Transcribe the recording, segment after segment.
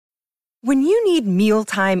When you need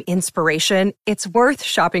mealtime inspiration, it's worth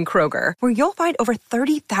shopping Kroger, where you'll find over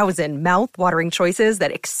 30,000 mouth-watering choices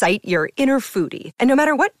that excite your inner foodie. And no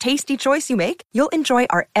matter what tasty choice you make, you'll enjoy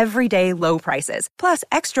our everyday low prices, plus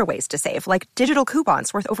extra ways to save, like digital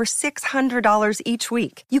coupons worth over $600 each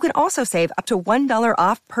week. You can also save up to $1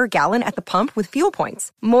 off per gallon at the pump with fuel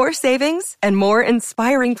points. More savings and more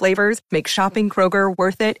inspiring flavors make shopping Kroger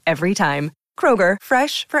worth it every time. Kroger,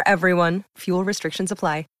 fresh for everyone. Fuel restrictions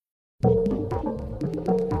apply.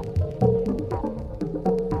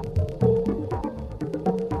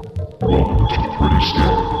 Welcome to Pretty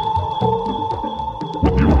Scary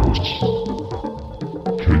with your hosts,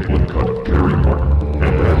 Caitlin Cutt, Gary Martin,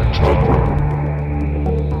 and Adam Todd Brown.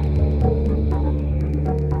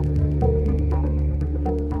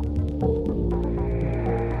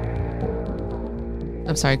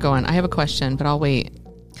 I'm sorry, go on. I have a question, but I'll wait.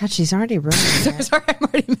 God, she's already ruining it. Sorry, I'm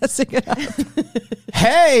already messing it up.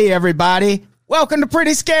 Hey, everybody. Welcome to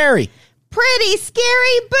Pretty Scary. Pretty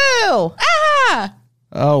Scary Boo! Ah!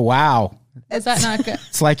 Oh, wow. Is that not good?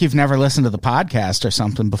 It's like you've never listened to the podcast or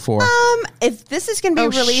something before. If this is going to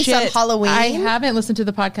be released on Halloween, I haven't listened to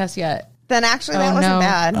the podcast yet. then actually that wasn't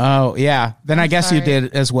bad. Oh, yeah. Then I guess sorry. you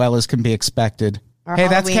did as well as can be expected. Our hey,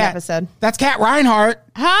 that's Halloween Kat. episode. That's Kat Reinhardt,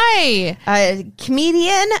 Hi.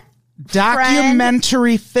 Comedian,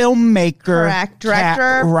 documentary filmmaker. correct,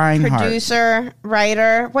 director, Kat Reinhardt. producer,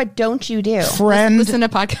 writer. What don't you do? Friend. Listen to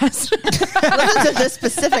podcasts. Listen to this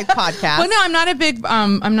specific podcast. Well, no, I'm not a big,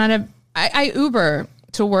 I Uber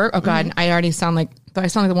to work. Oh God, I already sound like the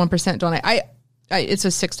 1%, don't I? It's a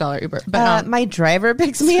 $6 Uber, but my driver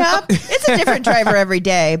picks me up. It's a different driver every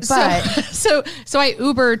day, but so I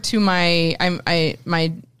Uber to my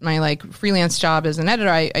like freelance job as an editor.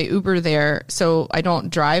 I Uber there, so I don't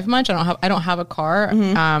drive much. I don't have a car.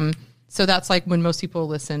 So that's like when most people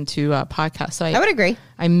listen to podcasts. So I would agree.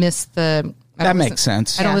 I miss the. That makes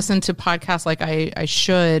sense. I don't listen to podcasts like I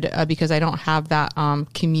should because I don't have that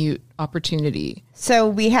commute opportunity. So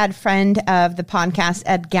we had friend of the podcast,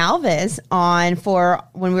 Ed Galvez, on for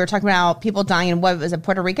when we were talking about people dying in, what was it,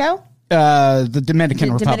 Puerto Rico? The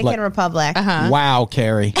Dominican Republic. Dominican Republic. Wow,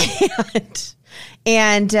 Carrie.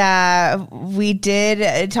 And we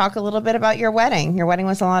did talk a little bit about your wedding. Your wedding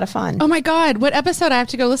was a lot of fun. Oh my God, what episode? I have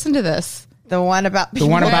to go listen to this. The one about the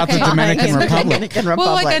Dominican Republic.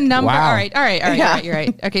 Well, like a number. Wow. All right. You're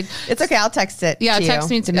right. Okay. It's okay. I'll text it. Yeah, to text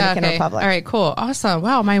you. me. Dominican Okay. Republic. All right, cool. Awesome.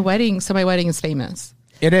 Wow, my wedding is famous.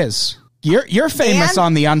 It is. You're famous And-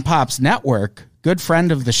 on the Unpops Network. Good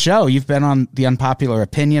friend of the show. You've been on the Unpopular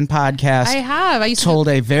Opinion podcast. I have. I used told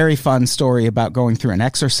a very fun story about going through an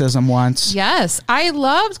exorcism once. Yes, I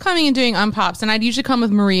loved coming and doing Unpops, and I'd usually come with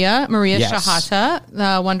Maria Yes. Shahata,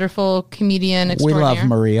 the wonderful comedian We extraordinaire. love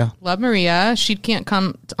Maria. Love Maria. She can't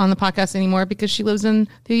come on the podcast anymore because she lives in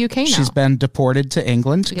the UK now. She's been deported to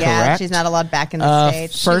England, Yeah, correct? she's not allowed back in the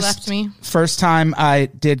States. She left me. First time I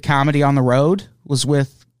did comedy on the road was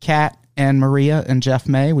with Kat and Maria and Jeff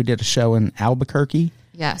May. We did a show in Albuquerque.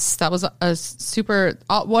 Yes, that was a super.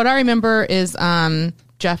 What I remember is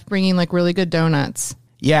Jeff bringing like really good donuts.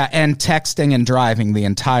 Yeah, and texting and driving the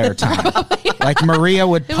entire time. Like Maria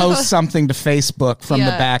would post something to Facebook from the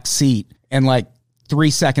back seat, and like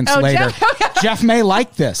 3 seconds later, Jeff May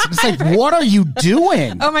liked this. It's like, what are you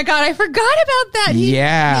doing? Oh my God, I forgot about that.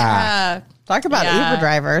 Yeah. Talk about Yeah. Uber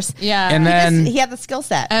drivers. Yeah. And then He had the skill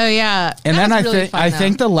set. oh yeah. And That then was really fun, I though.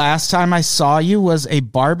 think the last time I saw you was a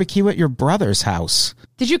barbecue at your brother's house.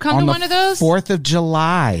 Did you come to one of those? 4th of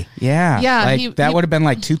July. Yeah. Yeah, Like, that would have been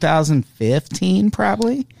like 2015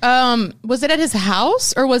 probably. Was it at his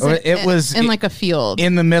house or was it? It was in like a field.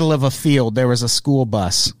 In the middle of a field, there was a school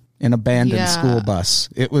bus, an abandoned Yeah. school bus.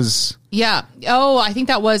 It was, Yeah. Oh, I think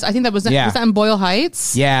that was. Yeah. Was that in Boyle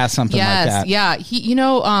Heights? yeah, something like Yes. that. Yeah.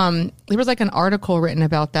 There was like an article written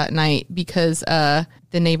about that night because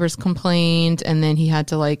the neighbors complained, and then he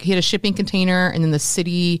had a shipping container, and then the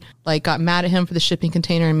city like got mad at him for the shipping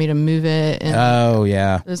container and made him move it. And Oh,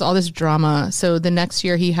 yeah. there's all this drama. So the next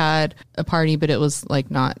year he had a party, but it was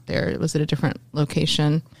like not there. It was at a different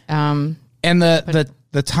location. And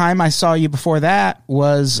the time I saw you before that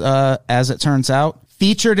was, as it turns out,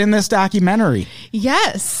 featured in this documentary.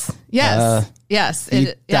 Yes.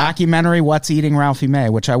 The documentary, What's Eating Ralphie May,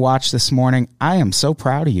 which I watched this morning. I am so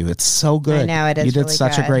proud of you. It's so good. I know, it is You did really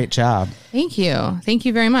such a good. great job. Thank you. Thank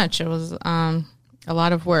you very much. It was a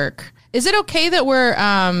lot of work. Is it okay that we're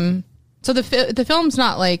so the film's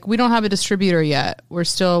not like, we don't have a distributor yet. We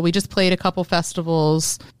just played a couple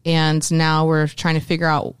festivals, and now we're trying to figure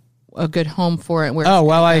out a good home for it. Where Oh,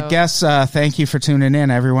 well, I guess thank you for tuning in,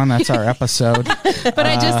 everyone. That's our episode. But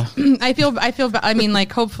I mean,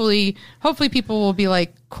 like, hopefully people will be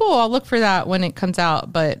like, cool, I'll look for that when it comes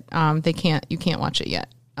out, but you can't watch it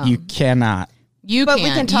yet. You cannot. But we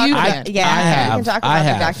can talk about we can talk about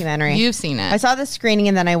the documentary. You've seen it. I saw the screening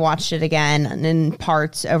and then I watched it again in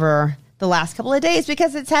parts over the last couple of days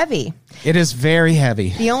because it's heavy. It is very heavy.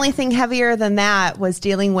 The only thing heavier than that was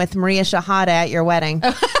dealing with Maria Shahada at your wedding.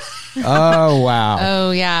 Oh, wow.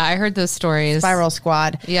 Oh, yeah. I heard those stories. Spiral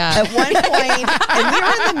Squad. Yeah. At one point, and we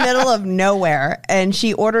were in the middle of nowhere, and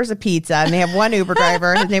she orders a pizza, and they have one Uber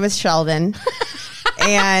driver. His name is Sheldon.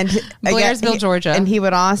 And Blairsville, Georgia. And he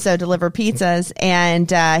would also deliver pizzas. And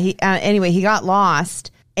he got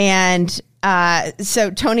lost. And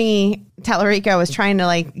so Tony Tallarico was trying to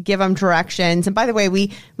like give him directions. And by the way,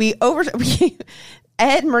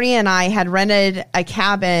 Ed, Maria, and I had rented a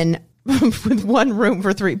cabin with one room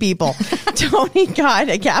for 3 people. Tony got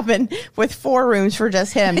a cabin with 4 rooms for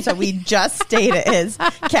just him. So we just stayed at his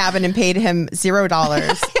cabin and paid him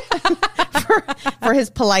 $0 for his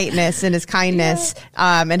politeness and his kindness.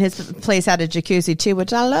 And his place had a jacuzzi too,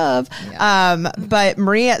 which I love. Yeah. But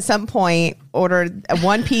Maria at some point ordered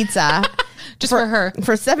one pizza. Just for her.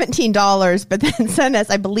 For $17, but then sent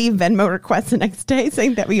us, I believe, Venmo requests the next day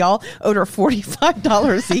saying that we all owed her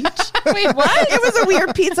 $45 each. Wait, what? It was a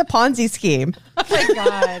weird pizza Ponzi scheme. Oh, my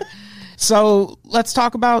God. So let's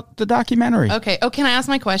talk about the documentary. Okay. Oh, can I ask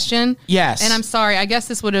my question? Yes. And I'm sorry. I guess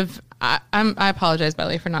this would have... I apologize, by the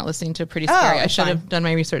way, for not listening to Pretty Scary. I should have done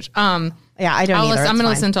my research. Yeah, I don't either. I'm going to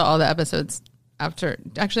listen to all the episodes after...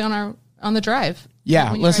 Actually, on the drive.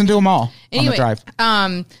 Yeah, listen to them all on the drive.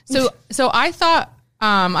 So I thought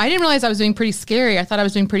I didn't realize I was doing Pretty Scary. I thought I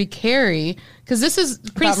was doing Pretty Carrie because this is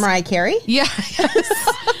pretty about Mariah Carey. Yeah,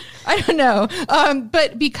 yes. I don't know,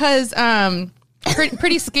 but because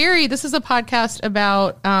Pretty Scary. This is a podcast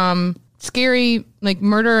about scary, like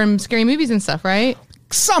murder and scary movies and stuff, right?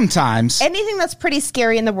 Sometimes anything that's pretty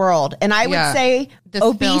scary in the world, and I would say this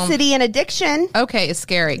obesity and addiction. Okay, is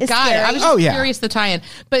scary. Got it. I was just curious the tie-in.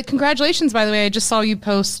 But congratulations, by the way. I just saw you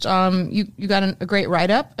post. You got a great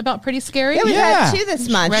write-up about Pretty Scary. Yeah, we had 2 this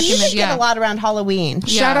month. You should get a lot around Halloween.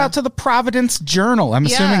 Shout out to the Providence Journal. I'm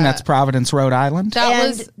assuming that's Providence, Rhode Island.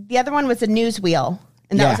 The other one was the Newswheel.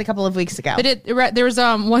 And that was a couple of weeks ago. But there was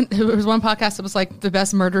one podcast that was like the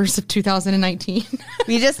best murders of 2019.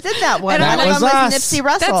 We just did that one. That was us. Nipsey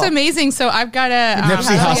Russell. That's amazing. So I've got a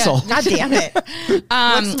Nipsey Hussle. God damn it.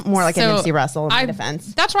 Looks more like a Nipsey Russell in my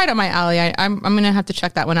defense. That's right up my alley. I'm going to have to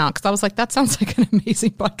check that one out because I was like, that sounds like an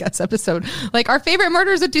amazing podcast episode. Like our favorite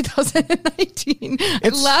murders of 2019. I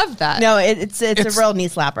love that. No, it's a real knee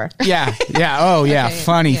slapper. Yeah. Oh yeah.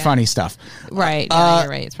 Okay. Funny stuff. Right. You're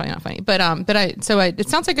right. It's probably not funny, but it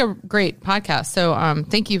sounds like a great podcast. So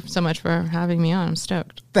thank you so much for having me on. I'm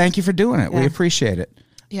stoked. Thank you for doing it. Yeah. We appreciate it.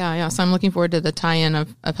 Yeah. So I'm looking forward to the tie-in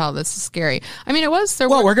of how this is scary. I mean, we're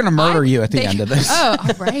going to murder you at the end of this. Oh,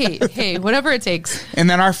 right. Hey, whatever it takes. And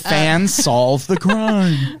then our fans solve the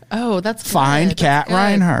crime. Oh, that's good. Find Kat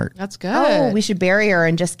Reinhardt. That's good. Oh, we should bury her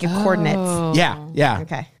and just give coordinates. Yeah.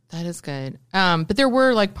 Okay. That is good. But there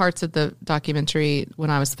were like parts of the documentary when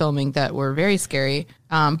I was filming that were very scary.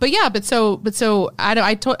 I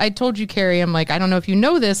told you, Carrie, I'm like, I don't know if you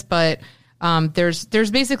know this, but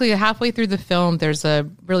there's basically halfway through the film, there's a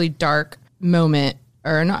really dark moment,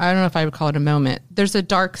 or not, I don't know if I would call it a moment. There's a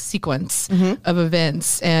dark sequence of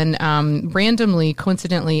events, and randomly,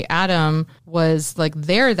 coincidentally, Adam was like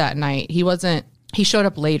there that night. He showed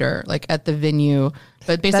up later, like at the venue.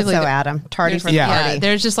 But basically, that's so Adam. Tardy for the party.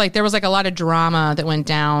 There's just like there was like a lot of drama that went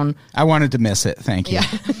down. I wanted to miss it. Thank you.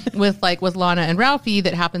 Yeah, with Lana and Ralphie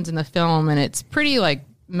that happens in the film, and it's pretty like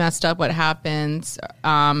messed up what happens.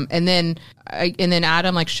 And then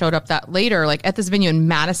Adam like showed up that later, like at this venue in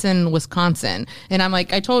Madison, Wisconsin. And I'm like,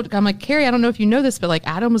 Carrie, I don't know if you know this, but like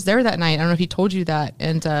Adam was there that night. I don't know if he told you that.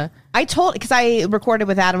 And because I recorded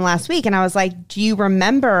with Adam last week, and I was like, do you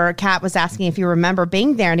remember? Kat was asking if you remember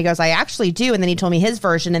being there, and he goes, I actually do. And then he told me his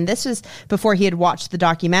version, and this was before he had watched the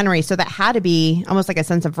documentary, so that had to be almost like a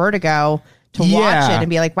sense of vertigo to watch it and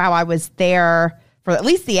be like, wow, I was there for at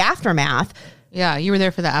least the aftermath. Yeah, you were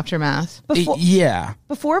there for the aftermath.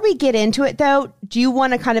 Before we get into it, though, do you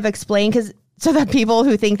want to kind of explain, so that people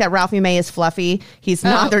who think that Ralphie May is fluffy, he's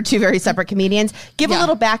not. They're 2 very separate comedians. Give a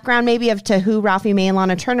little background maybe to who Ralphie May and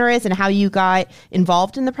Lana Turner is and how you got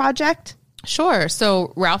involved in the project. Sure.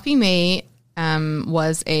 So Ralphie May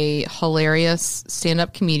was a hilarious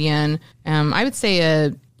stand-up comedian. I would say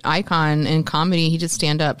a icon in comedy. He did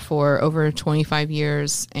stand up for over 25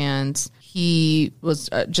 years, and he was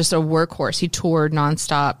just a workhorse. He toured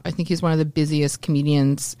nonstop. I think he's one of the busiest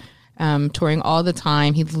comedians touring all the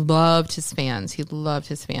time. He loved his fans.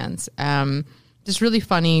 Just really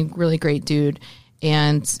funny, really great dude.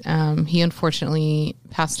 And he unfortunately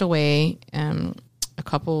passed away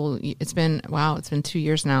it's been 2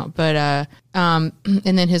 years now. But and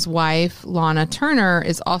then his wife, Lana Turner,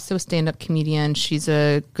 is also a stand-up comedian. She's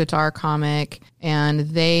a guitar comic,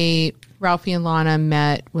 and Ralphie and Lana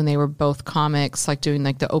met when they were both comics, like doing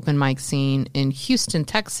like the open mic scene in Houston,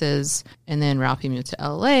 Texas. And then Ralphie moved to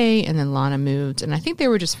LA, and then Lana moved. And I think they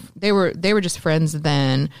were just friends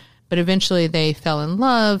then. But eventually they fell in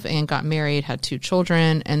love and got married, had 2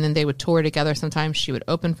 children, and then they would tour together. Sometimes she would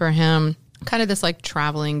open for him. Kind of this like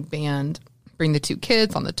traveling band, bring the 2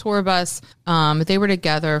 kids on the tour bus. They were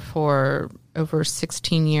together for over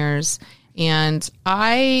 16 years. And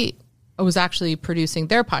I was actually producing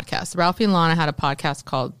their podcast. Ralphie and Lana had a podcast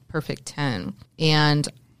called Perfect 10. And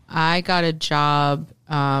I got a job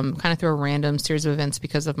kind of through a random series of events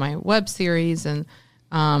because of my web series. And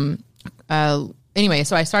anyway,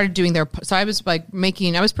 so I started doing I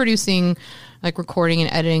was producing, like recording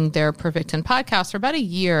and editing their Perfect 10 podcast for about a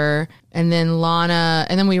year. And then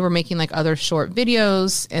we were making like other short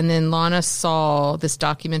videos. And then Lana saw this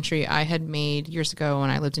documentary I had made years ago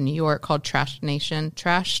when I lived in New York called Trashed Nation.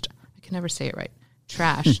 Trashed, I can never say it right.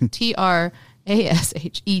 Trashed, Trashed,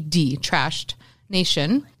 Trashed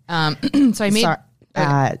Nation. So I made... Sorry.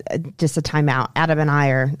 Just a timeout. Adam and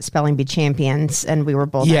I are spelling bee champions, and we were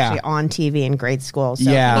both actually on TV in grade school. So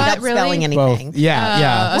without spelling anything. Both.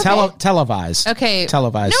 Yeah. Okay. Televised. Okay.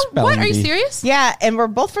 Televised. No, spelling what? Are you bee. serious? Yeah, and we're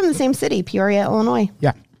both from the same city, Peoria, Illinois.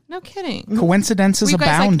 Yeah. No kidding. Coincidences Were you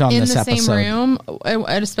guys, abound like, on in this the episode. same room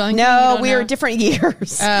at a spelling bee? You No, don't we know? were different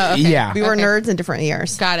years. Oh, okay. Yeah. We were nerds in different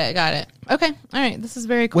years. Got it. Okay. All right. This is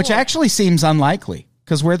very cool. Which actually seems unlikely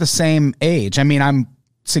because we're the same age. I mean, I'm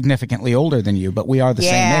significantly older than you, but we are the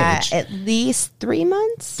same age. At least 3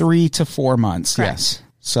 months. 3 to 4 months. Correct. Yes.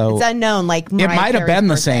 So It's unknown. Like it might have been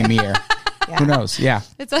the same year. Who knows? Yeah.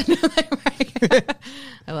 It's right.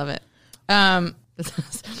 I love it.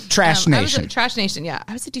 Trash Nation. Trash Nation. Yeah,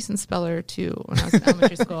 I was a decent speller too when I was in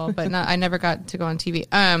elementary school, but I never got to go on TV.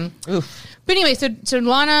 But anyway, so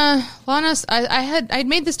Lana's, I'd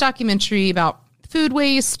made this documentary about food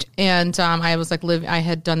waste, and I was like I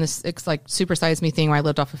had done this like Super Size Me thing where I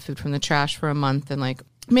lived off of food from the trash for a month, and like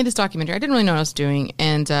made this documentary. I didn't really know what I was doing,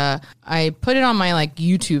 and I put it on my like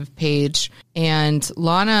YouTube page, and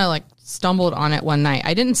Lana like stumbled on it one night.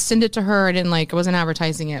 I didn't send it to her. I wasn't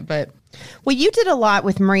advertising it, but Well, you did a lot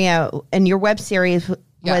with Maria, and your web series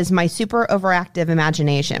was My Super Overactive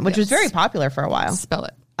Imagination, which was very popular for a while. spell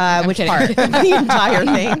it. Which kidding. part? The entire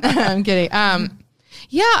thing. I'm kidding.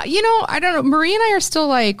 Yeah, I don't know. Marie and I are still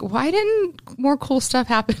like, why didn't more cool stuff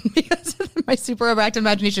happen because of My Super Overactive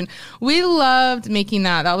Imagination? We loved making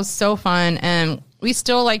that. That was so fun. And we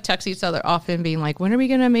still like text each other often being like, when are we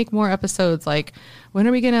going to make more episodes? Like, when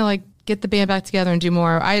are we going to like get the band back together and do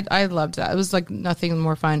more? I loved that. It was like nothing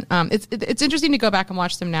more fun. It's interesting to go back and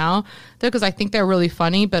watch them now though, because I think they're really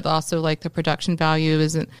funny, but also like the production value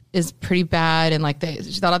is pretty bad, and like a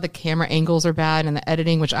lot of the camera angles are bad, and the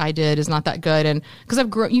editing, which I did, is not that good. And because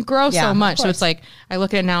you grow so much, so it's like I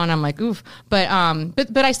look at it now and I'm like, oof. But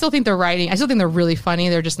I still think they're writing. I still think they're really funny.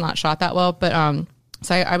 They're just not shot that well. But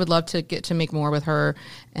so I would love to get to make more with her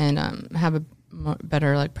and have a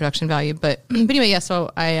better like production value, but anyway, yeah. So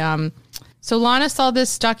so Lana saw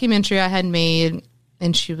this documentary I had made,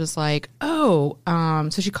 and she was like, "Oh,"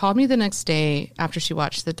 so she called me the next day after she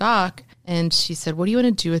watched the doc, and she said, "What do you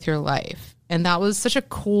want to do with your life?" And that was such a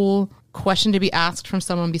cool question to be asked from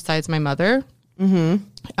someone besides my mother.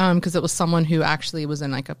 Because it was someone who actually was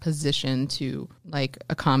in like a position to like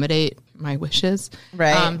accommodate my wishes,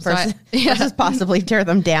 Right. So versus possibly tear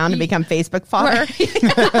them down and become Facebook fodder.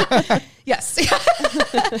 Right. Yes.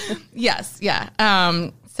 Yes. Yeah.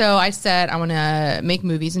 So I said, I want to make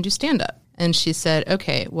movies and do stand up. And she said,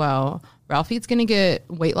 okay, well, Ralphie's going to get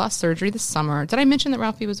weight loss surgery this summer. Did I mention that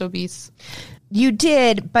Ralphie was obese? You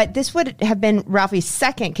did, but this would have been Ralphie's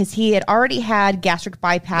second because he had already had gastric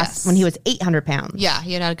bypass when he was 800 pounds. Yeah,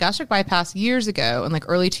 he had a gastric bypass years ago in like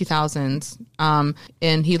early 2000s,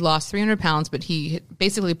 and he lost 300 pounds, but he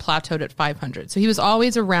basically plateaued at 500. So he was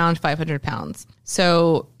always around 500 pounds.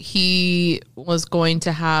 So he was going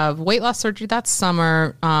to have weight loss surgery that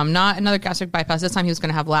summer, not another gastric bypass. This time he was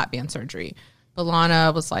going to have lap band surgery. But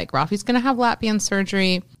Lana was like, Ralphie's going to have lap band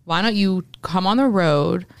surgery. Why don't you come on the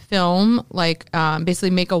road, film, like basically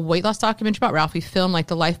make a weight loss documentary about Ralphie, film like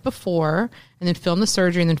the life before, and then film the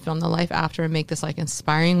surgery, and then film the life after, and make this like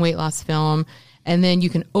inspiring weight loss film. And then you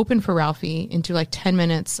can open for Ralphie into like 10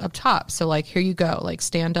 minutes up top. So like, here you go, like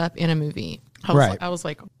stand up in a movie. I was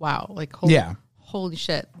like, wow, like holy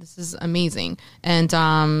shit, this is amazing. And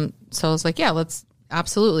so I was like, yeah, let's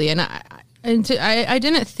absolutely. And I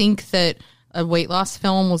didn't think that a weight loss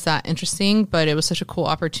film was that interesting, but it was such a cool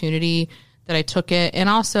opportunity that I took it. And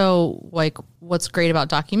also, like, what's great about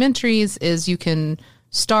documentaries is you can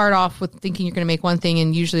start off with thinking you're going to make one thing,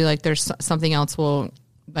 and usually, like, there's something else will,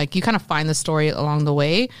 like, you kind of find the story along the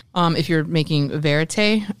way. If you're making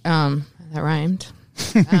verite, that rhymed.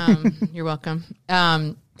 You're welcome.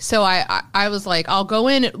 So I was like, I'll go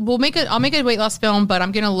in. I'll make a weight loss film, but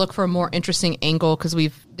I'm going to look for a more interesting angle because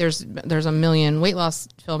there's a million weight loss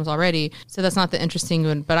films already. So that's not the interesting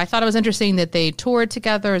one. But I thought it was interesting that they toured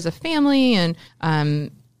together as a family,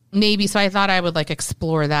 and maybe so I thought I would like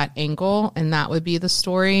explore that angle, and that would be the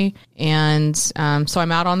story. And so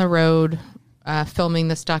I'm out on the road filming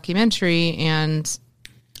this documentary, and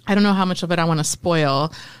I don't know how much of it I want to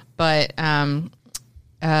spoil, but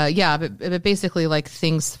but basically, like,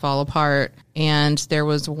 things fall apart, and there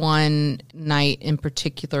was one night in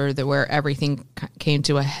particular where everything came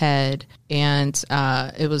to a head, and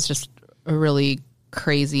it was just a really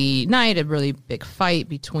crazy night, a really big fight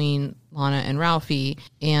between Lana and Ralphie,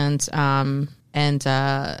 and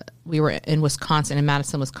we were in Wisconsin, in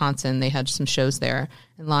Madison, Wisconsin. They had some shows there,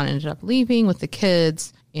 and Lana ended up leaving with the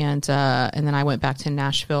kids, and then I went back to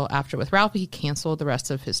Nashville after with Ralphie. He canceled the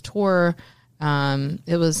rest of his tour.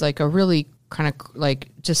 It was like a really kind of like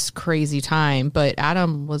just crazy time, but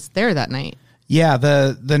Adam was there that night. Yeah.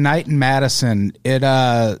 The night in Madison,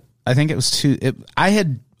 I think it was I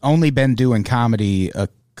had only been doing comedy a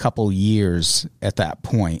couple years at that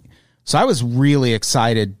point. So I was really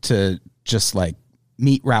excited to just like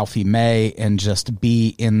meet Ralphie May and just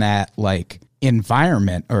be in that like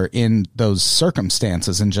environment or in those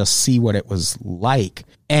circumstances and just see what it was like.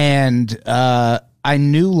 And, I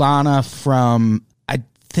knew Lana from, I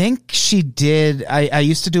think she did, I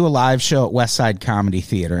used to do a live show at West Side Comedy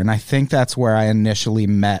Theater, and I think that's where I initially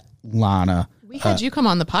met Lana. We had you come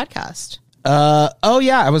on the podcast. Oh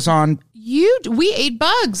yeah, I was on. We ate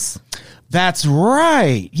bugs. That's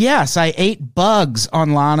right. Yes, I ate bugs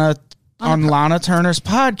on Lana Turner's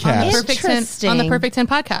podcast. On the Perfect 10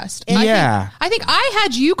 podcast. Yeah. I think I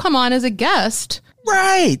had you come on as a guest.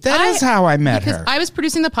 Right. That is how I met her. I was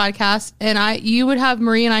producing the podcast, and you would have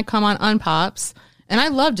Marie and I come on Unpops, and I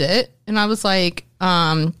loved it. And I was like,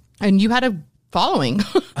 and you had a following.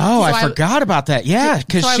 Oh, I forgot about that. Yeah.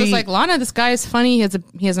 So I was like, Lana, this guy is funny.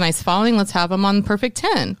 He has a nice following. Let's have him on Perfect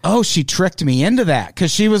 10. Oh, she tricked me into that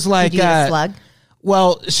because she was like, Did you eat a slug?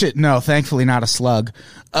 Well, no, thankfully not a slug.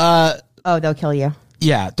 Oh, they'll kill you.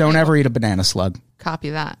 Yeah. Don't ever eat a banana slug.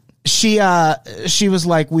 Copy that. She was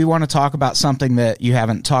like, we want to talk about something that you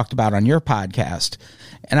haven't talked about on your podcast.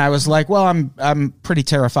 And I was like, well, I'm pretty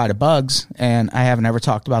terrified of bugs, and I haven't ever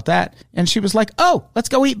talked about that. And she was like, oh, let's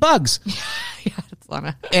go eat bugs. Yeah, that's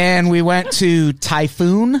Lana. And we went to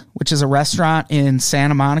Typhoon, which is a restaurant in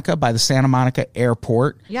Santa Monica by the Santa Monica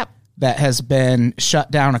Airport. Yep. That has been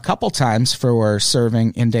shut down a couple times for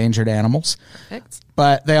serving endangered animals. Perfect.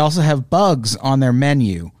 But they also have bugs on their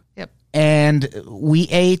menu. And we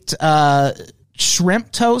ate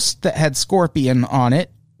shrimp toast that had scorpion on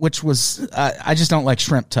it, which was, I just don't like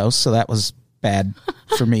shrimp toast, so that was bad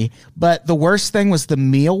for me. But the worst thing was the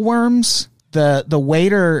mealworms. The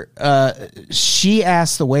waiter, she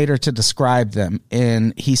asked the waiter to describe them,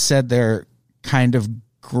 and he said they're kind of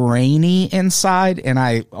grainy inside, and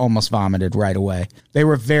I almost vomited right away. They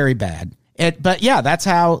were very bad. But yeah, that's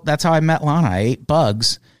how I met Lana. I ate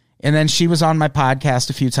bugs. And then she was on my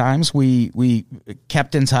podcast a few times. We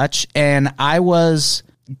kept in touch. And I was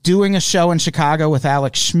doing a show in Chicago with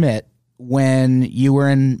Alex Schmidt when you were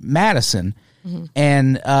in Madison. Mm-hmm.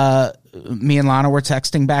 And me and Lana were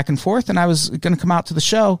texting back and forth, and I was going to come out to the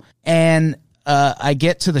show. And I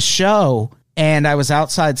get to the show, and I was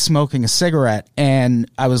outside smoking a cigarette, and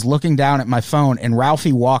I was looking down at my phone, and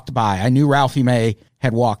Ralphie walked by. I knew Ralphie May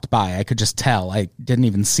had walked by. I could just tell. I didn't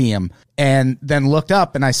even see him. And then looked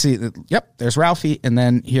up, and I see, yep, there's Ralphie. And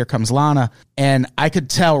then here comes Lana. And I could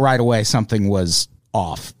tell right away something was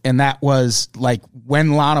off. And that was like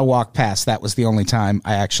when Lana walked past, that was the only time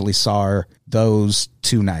I actually saw her those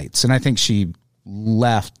 2 nights. And I think she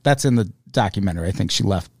left. That's in the documentary. I think she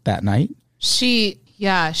left that night. I'm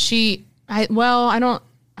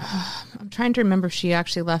trying to remember if she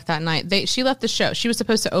actually left that night. She left the show. She was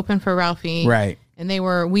supposed to open for Ralphie. Right. And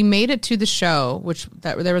we made it to the show, which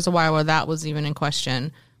there was a while where that was even in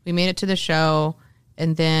question. We made it to the show,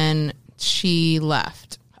 and then she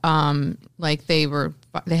left. They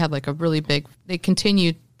had like a really big, they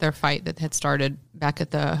continued their fight that had started back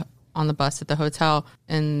on the bus at the hotel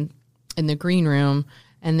and in the green room.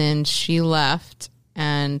 And then she left,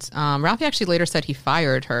 And Ralphie actually later said he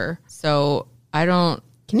fired her. So I don't.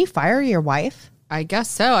 Can you fire your wife? I guess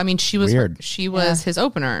so. I mean, she was Weird. his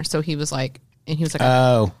opener. So he was like,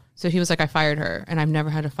 Oh. So he was like, I fired her, and I've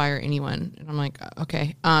never had to fire anyone. And I'm like,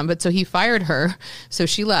 okay. But so he fired her. So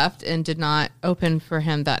she left and did not open for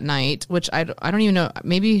him that night, which I don't even know.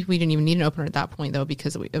 Maybe we didn't even need an opener at that point, though,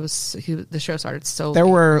 because the show started so There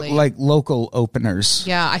were late. like local openers.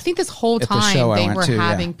 Yeah, I think this whole the time show I they went were to, yeah.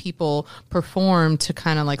 having people perform to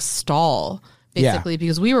kind of like stall, basically,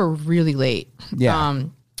 because we were really late. Yeah.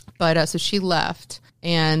 But so she left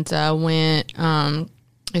and went.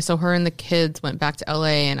 So her and the kids went back to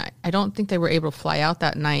LA, and I don't think they were able to fly out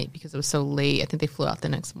that night because it was so late. I think they flew out the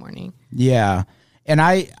next morning. Yeah. And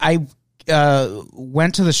I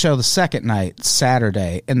went to the show the second night,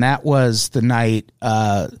 Saturday, and that was the night,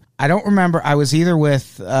 I don't remember. I was either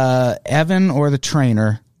with Evan or the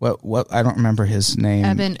trainer. What I don't remember his name.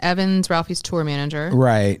 Evan's Ralphie's tour manager.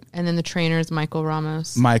 Right. And then the trainer is Michael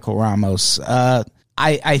Ramos.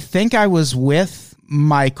 I think I was with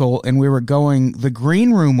Michael, and we were going, the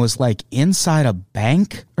green room was like inside a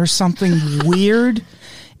bank or something weird,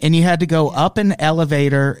 and you had to go up an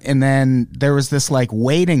elevator, and then there was this like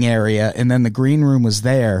waiting area, and then the green room was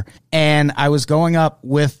there, and I was going up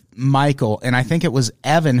with Michael, and I think it was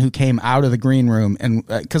Evan who came out of the green room, and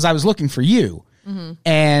because I was looking for you,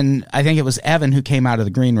 and I think it was Evan who came out of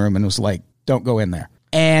the green room and was like, don't go in there.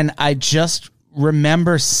 And I just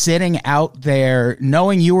remember sitting out there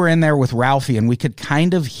knowing you were in there with Ralphie, and we could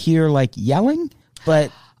kind of hear like yelling, but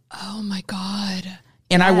oh my God.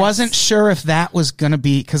 And yes. I wasn't sure if that was going to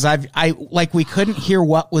be, because I like, we couldn't hear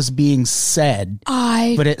what was being said,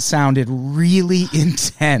 but it sounded really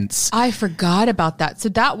intense. I forgot about that. So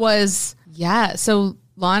that was, yeah. So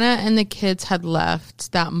Lana and the kids had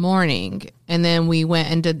left that morning, and then we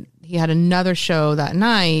went and he had another show that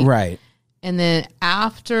night. Right. And then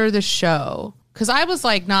after the show, because I was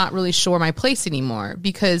like not really sure my place anymore,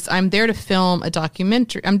 because I'm there to film a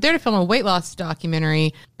documentary. I'm there to film a weight loss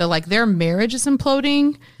documentary, but like their marriage is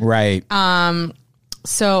imploding. Right.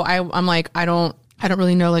 So I'm like, I don't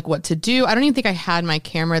really know like what to do. I don't even think I had my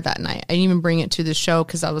camera that night. I didn't even bring it to the show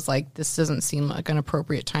because I was like, this doesn't seem like an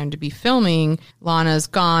appropriate time to be filming. Lana's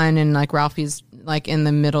gone, and like Ralphie's like in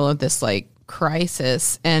the middle of this like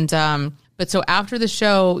crisis. And but so after the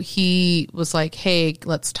show, he was like, hey,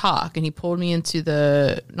 let's talk. And he pulled me into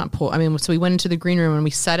so we went into the green room, and we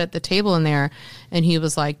sat at the table in there, and he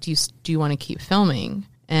was like, do you want to keep filming?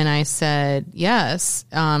 And I said, yes,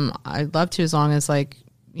 I'd love to, as long as like,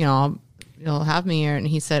 you'll have me here. And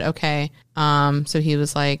he said, okay. So he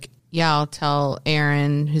was like, yeah, I'll tell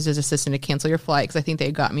Aaron, who's his assistant, to cancel your flight, because I think they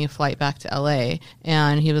got me a flight back to LA.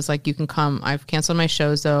 And he was like, you can come. I've canceled my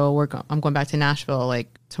shows though. I'm going back to Nashville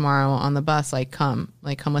like tomorrow on the bus. Like come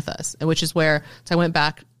with us. Which is where, so I went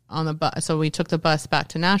back on the bus. So we took the bus back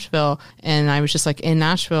to Nashville, and I was just like in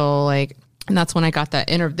Nashville, like, and that's when I got that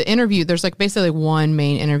the interview. There's like basically one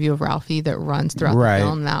main interview of Ralphie that runs throughout the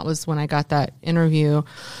film. That was when I got that interview.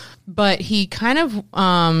 But he kind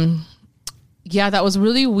of, yeah, that was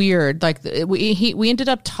really weird. Like we ended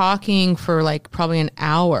up talking for like probably an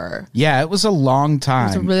hour. Yeah, it was a long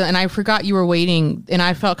time. And I forgot you were waiting, and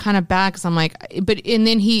I felt kind of bad because I'm like, and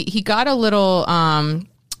then he got a little.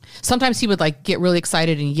 Sometimes he would like get really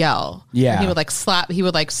excited and yell. Yeah, and he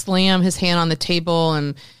would like slam his hand on the table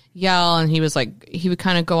and yell, and he would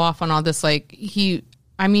kind of go off on all this like he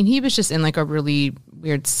was just in like a really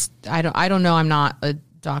weird. I don't know. I'm not a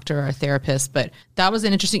doctor or a therapist, but that was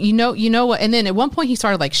an interesting, you know what? And then at one point he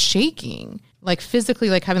started like shaking, like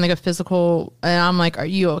physically, like having like a physical, and I'm like, are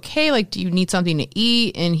you okay? Like, do you need something to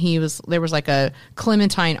eat? And there was like a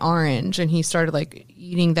clementine orange, and he started like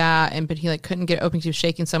eating that, but he like couldn't get it open because he was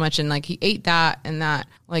shaking so much. And like he ate that, and that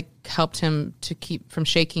like helped him to keep from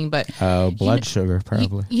shaking. But blood sugar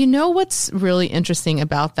probably. You know what's really interesting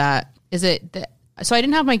about that is so I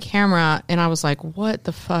didn't have my camera, and I was like, what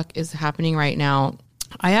the fuck is happening right now?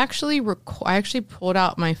 I actually pulled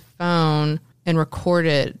out my phone and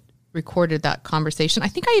recorded that conversation. I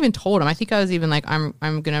think I even told him. I think I was even like, I'm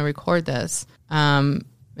going to record this. And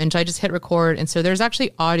so I just hit record. And so there's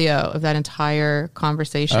actually audio of that entire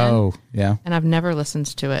conversation. Oh, yeah. And I've never listened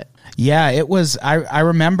to it. Yeah, it was, I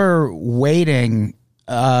remember waiting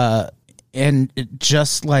and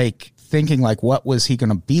just like thinking like, what was he going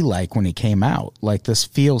to be like when he came out? Like, this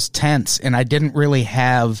feels tense. And I didn't really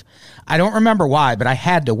I don't remember why, but I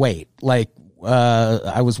had to wait. Like,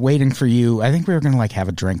 I was waiting for you. I think we were going to like have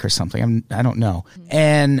a drink or something. I don't know.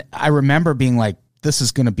 And I remember being like, this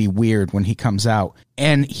is going to be weird when he comes out.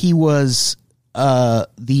 And he was the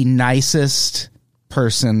nicest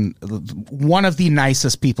person, one of the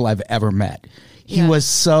nicest people I've ever met. He Yeah. was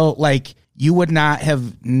so, like, you would not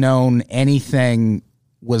have known anything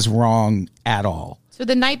was wrong at all. So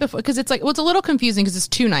the night before, because it's like, well, it's a little confusing because it's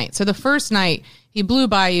 2 nights. So the first night he blew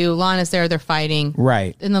by you, Lana's there, they're fighting.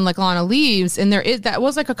 Right. And then like Lana leaves and that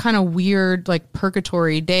was like a kind of weird, like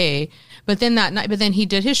purgatory day. But then he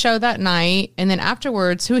did his show that night. And then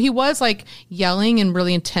afterwards, he was like yelling and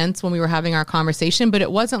really intense when we were having our conversation, but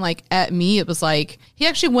it wasn't like at me. It was like, he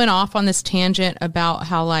actually went off on this tangent about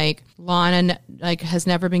how like Lana like has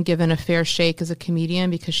never been given a fair shake as a comedian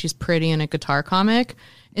because she's pretty and a guitar comic.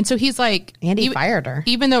 And so he's like, And he fired her.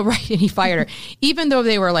 Even though, right, and he fired her. Even though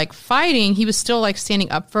they were like fighting, he was still like standing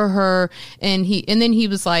up for her. And then he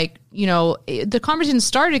was like, you know, the conversation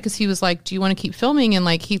started because he was like, do you want to keep filming? And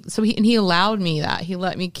like, he allowed me that. He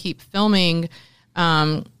let me keep filming,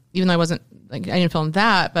 even though I wasn't, like, I didn't film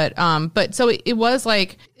that, but so it was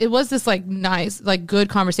this like nice, like good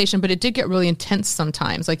conversation, but it did get really intense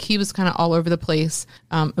sometimes. Like he was kind of all over the place,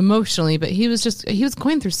 emotionally, but he was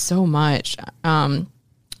going through so much. Then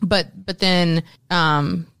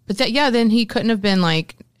he couldn't have been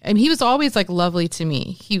like, I mean, he was always like lovely to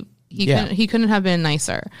me. He couldn't have been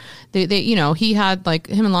nicer. They you know, he had like,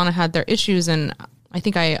 him and Lana had their issues, and I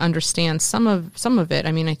think I understand some of it.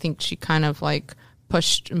 I mean, I think she kind of like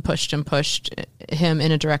pushed him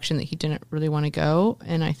in a direction that he didn't really want to go.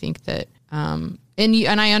 And I think that, and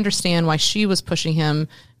I understand why she was pushing him,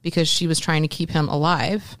 because she was trying to keep him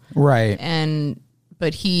alive. Right.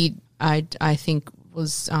 But I think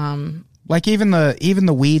was, like even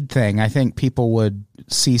the weed thing. I think people would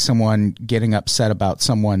see someone getting upset about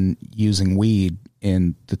someone using weed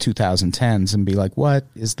in the 2010s and be like, what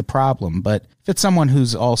is the problem? But if it's someone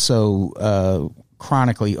who's also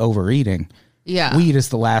chronically overeating, yeah, weed is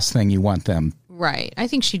the last thing you want them. Right. I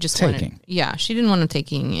think she just taking. She didn't want him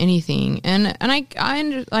taking anything. And I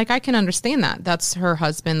can understand that. That's her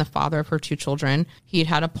husband, the father of her 2 children. He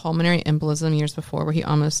had a pulmonary embolism years before where he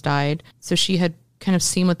almost died. So she had kind of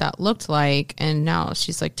seen what that looked like. And now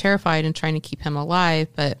she's like terrified and trying to keep him alive.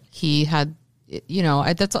 But he had, you know,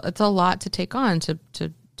 it's a lot to take on to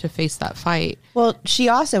face that fight. Well, she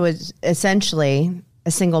also was essentially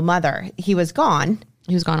a single mother. He was gone.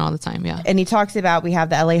 He was gone all the time, yeah. And he talks about, we have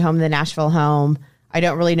the LA home, the Nashville home. I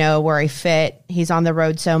don't really know where I fit. He's on the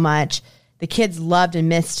road so much. The kids loved and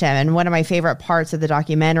missed him. And one of my favorite parts of the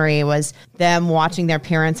documentary was them watching their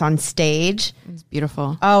parents on stage. It was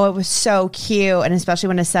beautiful. Oh, it was so cute. And especially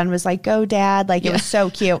when his son was like, go dad. Like, it was so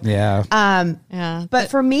cute. Yeah. Yeah. But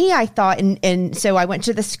for me, I thought, and so I went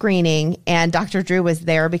to the screening and Dr. Drew was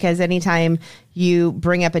there, because anytime you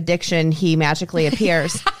bring up addiction, he magically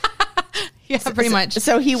appears. Yeah, pretty much.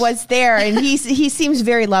 So he was there, and he seems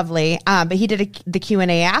very lovely. But he did the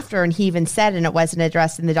Q&A after, and he even said, and it wasn't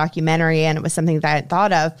addressed in the documentary, and it was something that I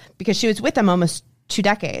thought of, because she was with him almost 2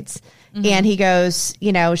 decades. Mm-hmm. And he goes,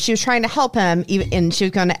 you know, she was trying to help him, and she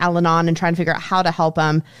was going to Al-Anon and trying to figure out how to help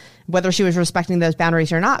him, whether she was respecting those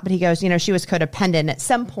boundaries or not. But he goes, you know, she was codependent at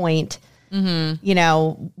some point. Mm-hmm. You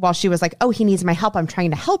know, while she was like, oh, he needs my help, I'm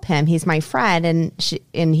trying to help him, he's my friend.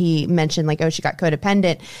 And he mentioned like, oh, she got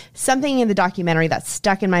codependent. Something in the documentary that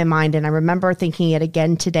stuck in my mind, and I remember thinking it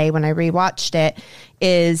again today when I rewatched it,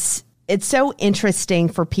 is it's so interesting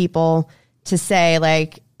for people to say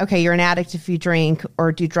like, okay, you're an addict if you drink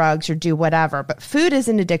or do drugs or do whatever, but food is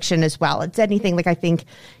an addiction as well. It's anything. Like, I think,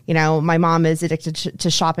 you know, my mom is addicted to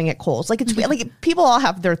shopping at Kohl's. Like, it's like people all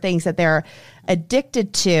have their things that they're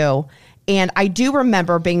addicted to. And I do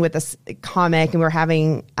remember being with this comic, and we were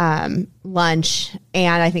having lunch,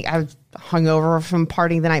 and I think I was hungover from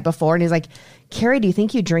partying the night before. And he's like, Carrie, do you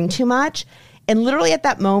think you drink too much? And literally at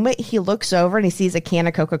that moment, he looks over and he sees a can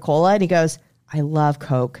of Coca-Cola, and he goes, I love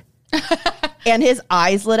Coke. And his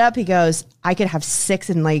eyes lit up. He goes, I could have 6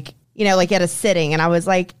 in like, you know, like at a sitting. And I was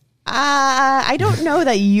like, I don't know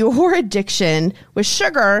that your addiction with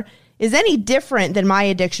sugar is any different than my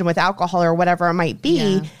addiction with alcohol or whatever it might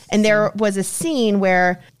be. Yeah, and there was a scene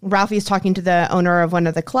where Ralphie's talking to the owner of one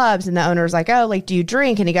of the clubs, and the owner's like, oh, like, do you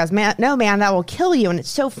drink? And he goes, man, no, man, that will kill you. And it's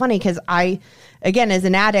so funny because I, again, as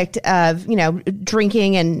an addict of, you know,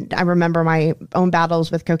 drinking, and I remember my own battles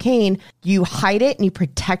with cocaine, you hide it and you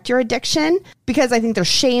protect your addiction because I think there's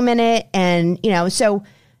shame in it. And, you know, so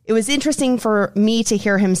it was interesting for me to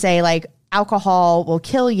hear him say like, alcohol will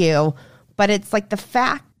kill you, but it's like the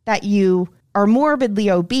fact that you are morbidly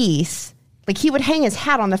obese. Like, he would hang his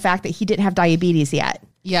hat on the fact that he didn't have diabetes yet.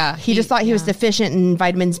 Yeah. He just thought he was deficient in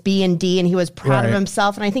vitamins B and D, and he was proud of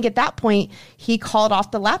himself. And I think at that point, he called off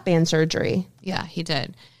the lap band surgery. Yeah, he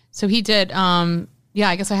did. So he did. Yeah,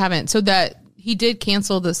 I guess I haven't. So that he did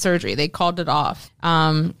cancel the surgery. They called it off.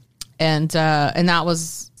 And that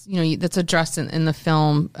was, that's addressed in the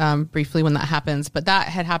film briefly when that happens, but that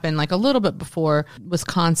had happened like a little bit before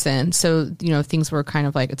Wisconsin. So, things were kind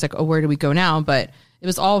of like, it's like, oh, where do we go now? But it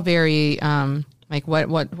was all very, like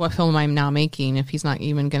what film am I now making if he's not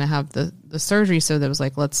even going to have the surgery? So there was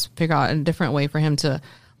like, let's figure out a different way for him to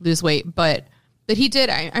lose weight. But he did.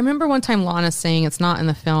 I remember one time Lana saying, it's not in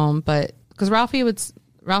the film, but because Ralphie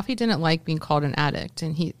didn't like being called an addict,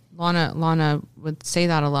 and Lana would say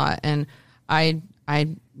that a lot. And I'm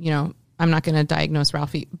not going to diagnose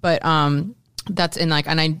Ralphie, but that's in like,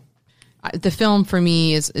 and the film for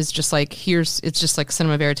me is just like, it's just like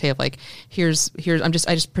cinema verite of like, here's I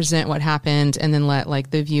just present what happened and then let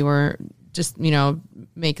like the viewer just,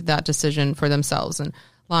 make that decision for themselves. And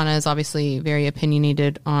Lana is obviously very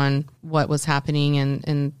opinionated on what was happening,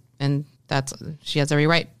 and that's, she has every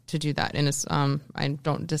right to do that. And it's, I'm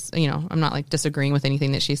not like disagreeing with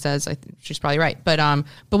anything that she says. She's probably right. But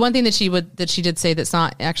one thing that she did say that's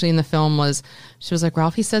not actually in the film was, she was like,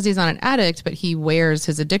 Ralphie says he's not an addict, but he wears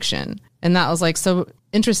his addiction. And that was like, so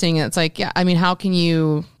interesting. It's like, yeah, I mean, how can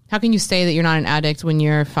you say that you're not an addict when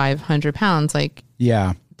you're 500 pounds? Like,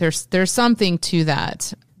 yeah, there's something to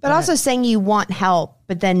that. But also saying you want help,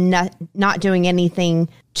 but then not doing anything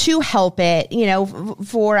to help it,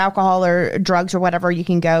 for alcohol or drugs or whatever, you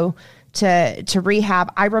can go to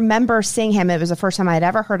rehab. I remember seeing him. It was the first time I had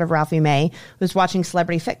ever heard of Ralphie May. Was watching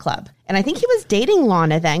Celebrity Fit Club. And I think he was dating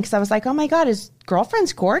Lana then, because I was like, oh my God, his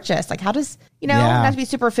girlfriend's gorgeous. Like, how does, not to be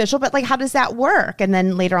superficial, but like, how does that work? And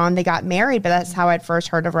then later on they got married, but that's how I'd first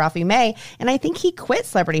heard of Ralphie May. And I think he quit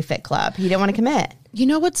Celebrity Fit Club. He didn't want to commit. You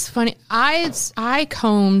know what's funny? I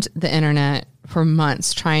combed the internet for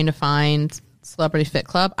months trying to find Celebrity Fit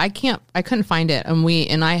Club. I couldn't find it.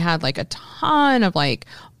 And I had like a ton of like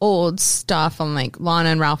old stuff on like Lana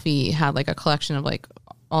and Ralphie had like a collection of like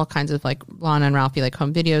all kinds of like Lana and Ralphie like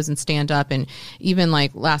home videos and stand up, and even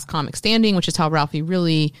like Last Comic Standing, which is how Ralphie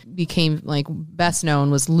really became like best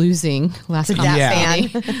known, was losing Last Comic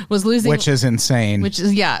Standing. Was losing, which is insane. Which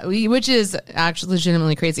is actually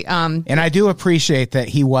legitimately crazy. And I do appreciate that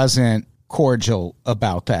he wasn't cordial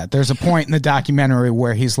about that. There's a point in the documentary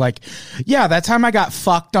where he's like, yeah, that time I got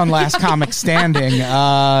fucked on Last Comic Standing. You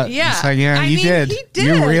did. He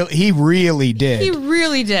did. He really did. He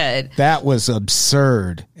really did. That was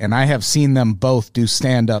absurd. And I have seen them both do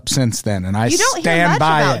stand up since then, and I stand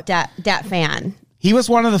by it. Dat Fan. He was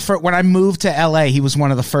one of the first. When I moved to LA, he was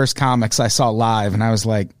one of the first comics I saw live, and I was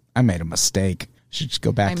like, I made a mistake. Should just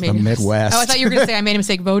go back to the Midwest. I thought you were going to say I made a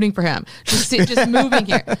mistake voting for him. Just moving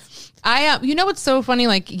here. What's so funny?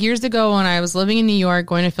 Like years ago when I was living in New York,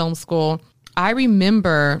 going to film school, I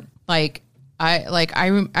remember I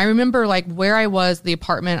remember like where I was, the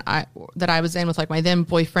apartment that I was in with like my then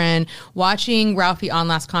boyfriend, watching Ralphie on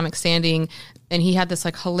Last Comic Standing, and he had this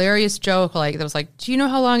like hilarious joke like that was like, do you know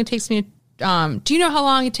how long it takes me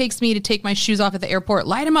to take my shoes off at the airport?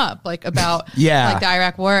 Light him up, like about like the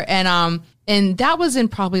Iraq War, and that was in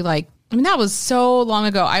probably like, I mean, that was so long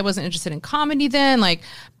ago. I wasn't interested in comedy then. Like,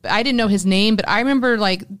 I didn't know his name, but I remember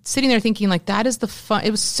like sitting there thinking like, that is the fun.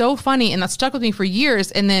 It was so funny. And that stuck with me for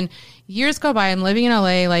years. And then years go by, I'm living in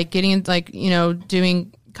LA, like getting like,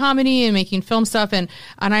 doing comedy and making film stuff. And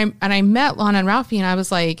I met Lana and Ralphie, and I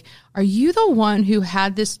was like, are you the one who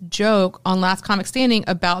had this joke on Last Comic Standing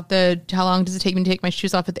about how long does it take me to take my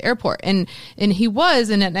shoes off at the airport? And he was,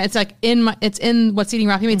 and it's like it's in What's Eating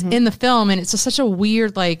Ralphie May. It's in the film, and it's just such a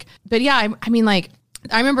weird like. But yeah, I mean like.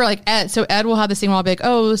 I remember like Ed will have this thing where I'll be like,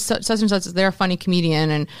 oh, such and such, they're a funny comedian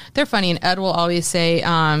and they're funny. And Ed will always say,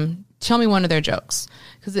 tell me one of their jokes.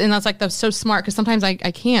 And that's so smart, because sometimes I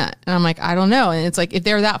can't. And I'm like, I don't know. And it's like, if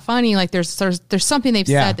they're that funny, like there's something they've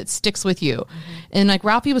said that sticks with you. Mm-hmm. And like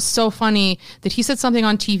Ralphie was so funny that he said something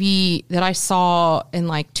on TV that I saw in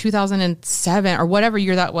like 2007 or whatever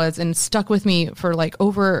year that was, and stuck with me for like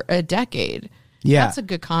over a decade. Yeah. That's a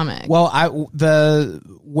good comic. Well,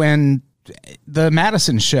 when the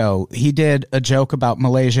Madison show, he did a joke about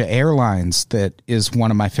Malaysia Airlines that is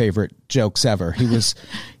one of my favorite jokes ever. He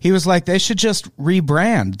was like, they should just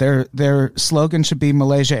rebrand. Their slogan should be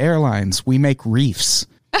Malaysia Airlines, we make reefs.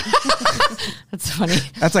 That's funny.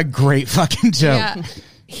 That's a great fucking joke. Yeah.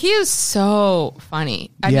 He is so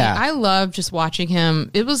funny. I mean, I love just watching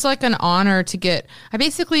him. It was like an honor I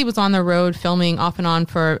basically was on the road filming off and on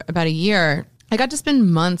for about a year. I got to spend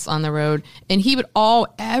months on the road, and he would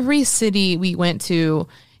every city we went to,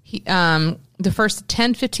 the first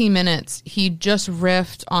 10, 15 minutes, he just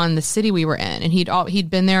riffed on the city we were in. And he'd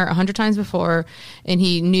been there 100 times before, and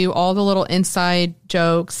he knew all the little inside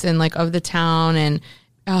jokes and like of the town, and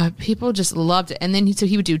people just loved it. And then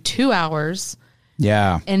he would do 2 hours.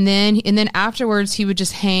 Yeah. And then afterwards he would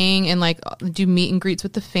just hang and like do meet and greets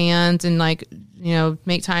with the fans and like, you know,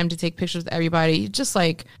 make time to take pictures with everybody. Just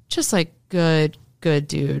like good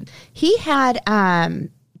dude. He had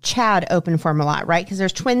Chad open for him a lot, right? Because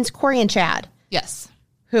there's twins, Corey and Chad. Yes.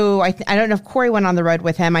 Who I don't know if Corey went on the road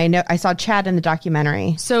with him. I saw Chad in the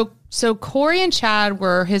documentary. So Corey and Chad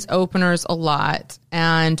were his openers a lot,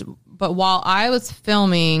 but while I was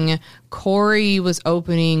filming, Corey was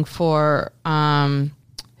opening for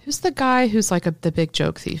who's the guy who's like the big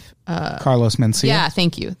joke thief? Carlos Mencia. Yeah,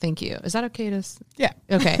 thank you. Is that okay to? Yeah.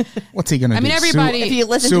 Okay. What's he gonna do? I mean, everybody. If you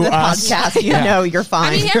listen to the podcast, you know you're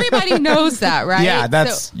fine. I mean, everybody knows that, right?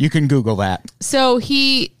 Yeah, you can Google that. So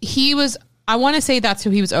he was. I want to say that's who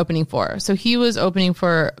he was opening for. So he was opening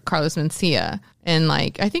for Carlos Mencia. And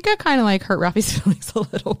like, I think I kind of like hurt Ralphie's feelings a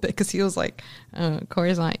little bit because he was like,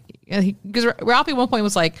 Corey's like, because Ralphie at one point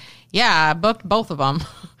was like, yeah, I booked both of them,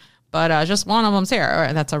 but just one of them's here.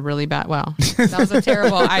 Right, that's a really bad. Well, that was a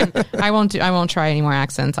terrible. I won't try any more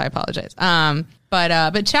accents. I apologize.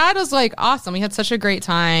 But Chad was like awesome. We had such a great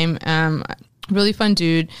time. Really fun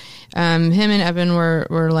dude. Him and Evan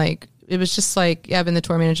were like. It was just like Evan, the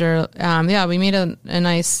tour manager. We made a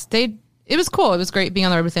nice day. It was cool. It was great being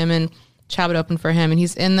on the road with him, and Chad would open for him. And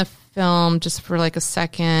he's in the film just for like a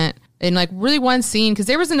second in like really one scene. Cause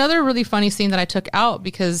there was another really funny scene that I took out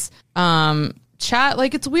because, Chad,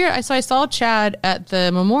 like it's weird. I saw Chad at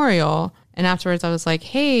the memorial, and afterwards I was like,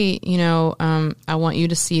 hey, you know, I want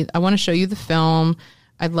to show you the film.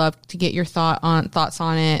 I'd love to get your thoughts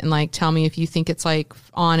on it. And like, tell me if you think it's like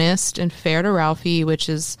honest and fair to Ralphie, which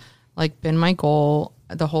is like been my goal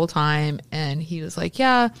the whole time. And he was like,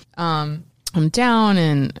 yeah, I'm down.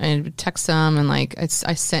 And I would text him and like, I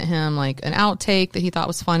sent him like an outtake that he thought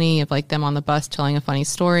was funny of like them on the bus telling a funny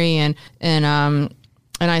story. And then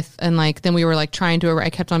we were like trying to, I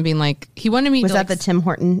kept on being like, he wanted me was to that the Tim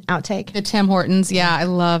Horton outtake? The Tim Hortons. Yeah. I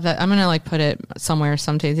love that. I'm going to like put it somewhere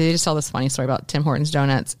someday. They just tell this funny story about Tim Hortons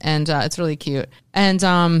donuts and it's really cute. And,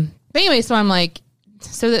 but anyway, so I'm like,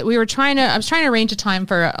 so that I was trying to arrange a time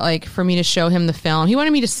for me to show him the film. He wanted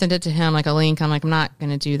me to send it to him, like a link. I'm like, I'm not going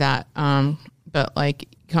to do that. But like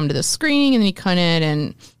come to the screening, and then he couldn't,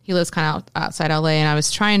 and he lives kind of outside LA, and I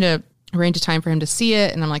was trying to arrange a time for him to see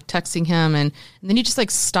it. And I'm like texting him, and then he just like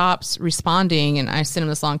stops responding. And I sent him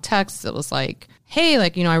this long text that was like, hey,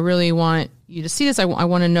 like, you know, I really want you to see this. I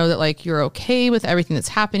want to know that like, you're okay with everything that's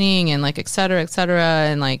happening, and like, et cetera, et cetera.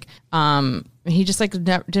 And like, he just like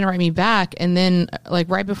didn't write me back. And then like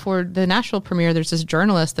right before the Nashville premiere, there's this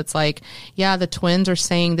journalist that's like, yeah, the twins are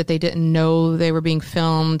saying that they didn't know they were being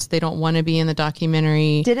filmed. They don't want to be in the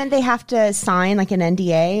documentary. Didn't they have to sign like an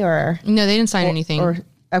NDA or? No, they didn't sign anything.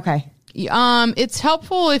 Okay. It's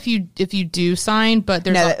helpful if you do sign, but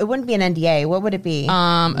there's it wouldn't be an NDA. What would it be?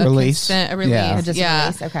 A release. Yeah.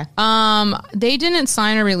 Release. Okay. They didn't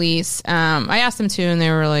sign a release. I asked them to, and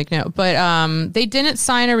they were like, no, but they didn't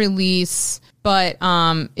sign a release. But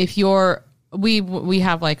if we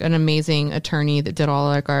have like an amazing attorney that did all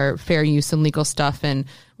like our fair use and legal stuff, and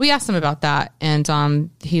we asked him about that,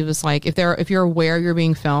 and he was like, if you're aware you're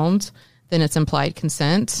being filmed, then it's implied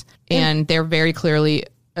consent, and they're very clearly.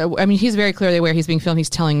 I mean, he's very clearly aware he's being filmed. He's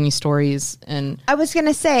telling me stories, and I was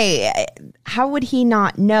gonna say, how would he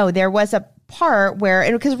not know? There was a part where,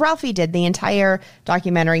 because Ralphie did the entire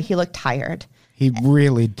documentary, he looked tired. He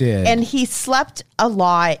really did. And he slept a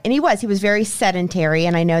lot, and he was very sedentary.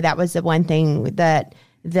 And I know that was the one thing that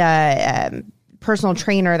the personal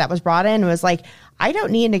trainer that was brought in was like, I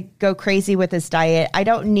don't need to go crazy with this diet. I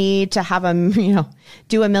don't need to have him,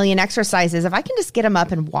 do a million exercises. If I can just get him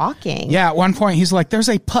up and walking. Yeah. At one point he's like, there's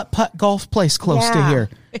a putt golf place close to here.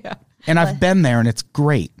 Yeah. And I've been there, and it's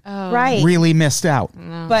great. Oh. Right. Really missed out.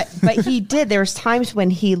 No. But he did. There was times when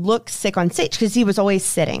he looked sick on stage because he was always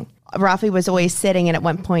sitting. Ralphie was always sitting, and at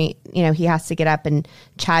one point, he has to get up, and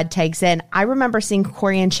Chad tags in. I remember seeing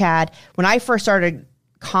Corey and Chad when I first started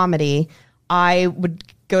comedy. I would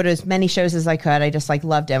go to as many shows as I could. I just like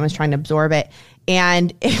loved it. I was trying to absorb it.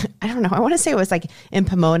 And I don't know, I want to say it was like in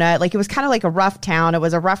Pomona. Like it was kind of like a rough town. It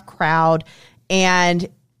was a rough crowd. And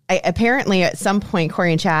apparently at some point,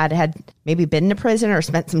 Corey and Chad had maybe been to prison or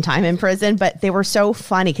spent some time in prison, but they were so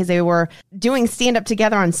funny because they were doing stand up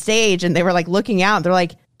together on stage, and they were like looking out. They're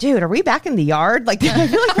like, dude, are we back in the yard? Like, I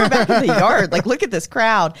feel like we're back in the yard. Like, look at this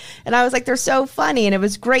crowd. And I was like, they're so funny. And it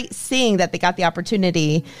was great seeing that they got the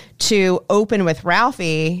opportunity to open with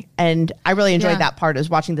Ralphie. And I really enjoyed that part, is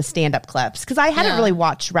watching the stand-up clips. Because I hadn't really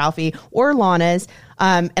watched Ralphie or Lana's.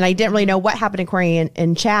 And I didn't really know what happened to Corey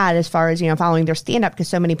and Chad as far as, following their stand-up because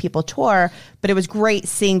so many people tore. But it was great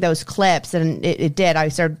seeing those clips, and it did. I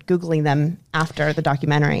started Googling them after the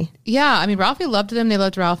documentary. Yeah, I mean, Ralphie loved them. They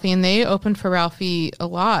loved Ralphie, and they opened for Ralphie a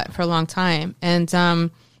lot for a long time. And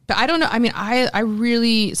but I don't know. I mean,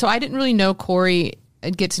 I didn't really know Corey.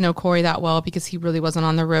 I'd get to know Corey that well because he really wasn't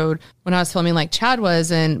on the road when I was filming like Chad was.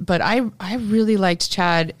 But I really liked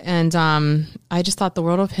Chad, and I just thought the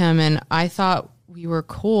world of him, and I thought we were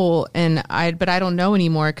cool. But I don't know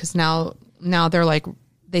anymore because now they're like,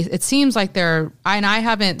 it seems like I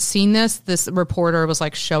haven't seen this. This reporter was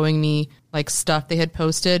like showing me like stuff they had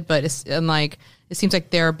posted, but it seems like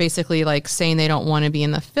they're basically like saying they don't want to be in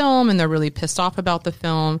the film, and they're really pissed off about the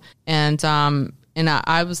film. And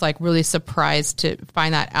I was like really surprised to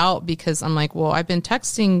find that out because I'm like, well, I've been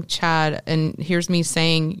texting Chad and here's me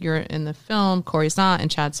saying you're in the film, Corey's not.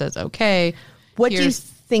 And Chad says, okay. What do you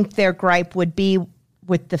think their gripe would be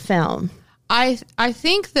with the film? I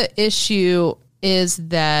think the issue is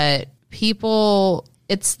that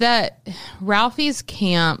it's that Ralphie's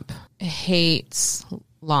camp hates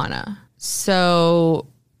Lana. So,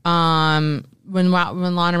 when Lana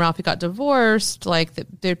and Ralphie got divorced, like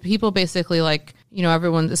the people basically like,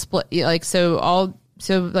 everyone split, like,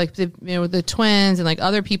 like the twins and like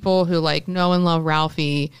other people who like know and love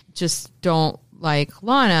Ralphie just don't like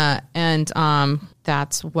Lana. And,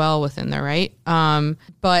 that's well within their right.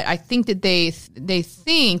 But I think that they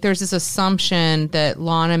think there's this assumption that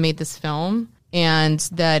Lana made this film and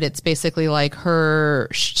that it's basically like her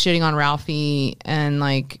shitting on Ralphie and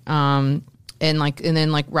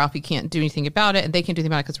then Ralphie can't do anything about it, and they can't do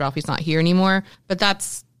anything about it because Ralphie's not here anymore. But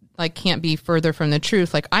that's like can't be further from the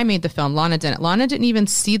truth. Like I made the film, Lana didn't. Lana didn't even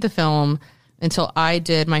see the film until I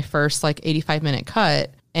did my first like 85-minute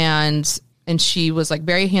cut, and she was like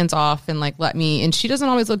very hands off and like let me. And she doesn't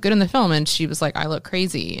always look good in the film, and she was like, I look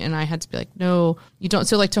crazy, and I had to be like, no, you don't.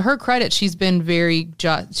 So like to her credit, she's been very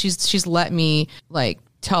just. She's let me like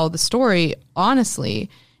tell the story honestly,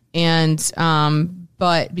 and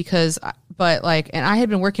But I had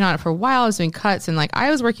been working on it for a while. I was doing cuts, and like I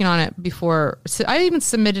was working on it before. So I even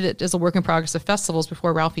submitted it as a work in progress of festivals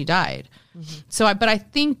before Ralphie died. Mm-hmm. But I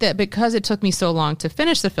think that because it took me so long to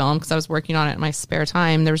finish the film, because I was working on it in my spare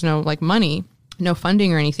time, there was no like money, no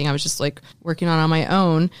funding or anything. I was just like working on my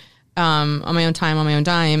own time, on my own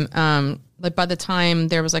dime. Like by the time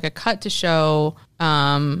there was like a cut to show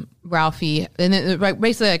Ralphie, and then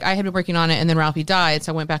basically like I had been working on it, and then Ralphie died,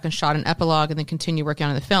 so I went back and shot an epilogue and then continued working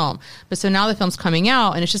on the film. But so now the film's coming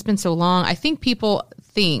out, and it's just been so long. I think people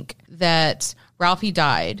think that Ralphie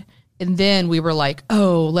died, and then we were like,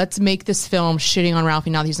 oh, let's make this film shitting on Ralphie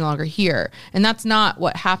now that he's no longer here. And that's not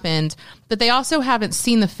what happened. But they also haven't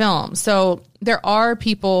seen the film, so there are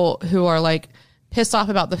people who are like pissed off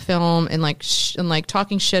about the film and like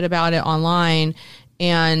talking shit about it online,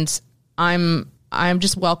 and I'm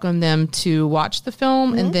just welcome them to watch the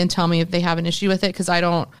film and then tell me if they have an issue with it, because I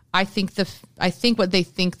think what they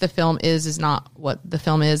think the film is not what the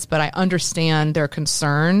film is, but I understand their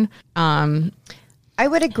concern. I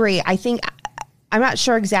would agree. I think I'm not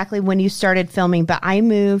sure exactly when you started filming, but I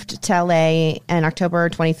moved to LA in October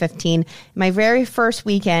 2015. My very first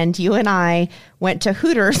weekend, you and I went to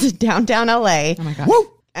Hooters downtown LA. Oh my gosh.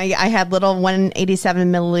 Woo! I had little 187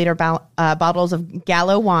 milliliter bottles of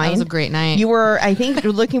Gallo wine. That was a great night. You were, I think,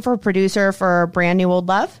 looking for a producer for Brand New Old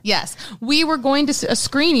Love. Yes. We were going to a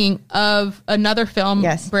screening of another film.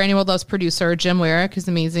 Yes. Brand New Old Love's producer, Jim Warrick, who's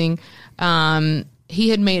amazing. He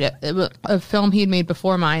had made a film he had made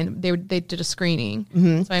before mine. They did a screening.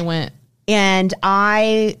 Mm-hmm. So I went. And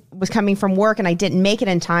I was coming from work and I didn't make it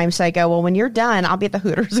in time. So I go, well, when you're done, I'll be at the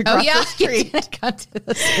Hooters across the street. Got to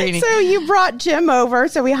the screening. So you brought Jim over.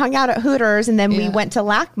 So we hung out at Hooters, and then we went to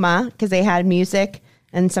LACMA because they had music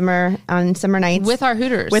and summer nights. With our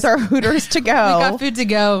Hooters. With our Hooters to go. We got food to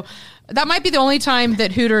go. That might be the only time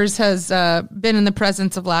that Hooters has been in the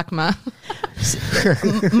presence of LACMA.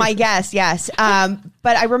 My guess, yes.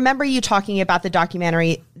 But I remember you talking about the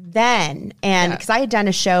documentary then, and because I had done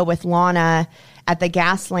a show with Lana at the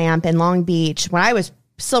Gas Lamp in Long Beach when I was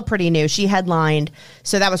still pretty new. She headlined,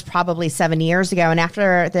 so that was probably 7 years ago. And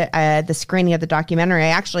after the screening of the documentary, I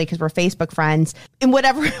actually, because we're Facebook friends, in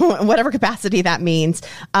whatever capacity that means,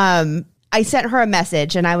 I sent her a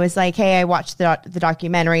message and I was like, hey, I watched the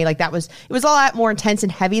documentary. Like it was a lot more intense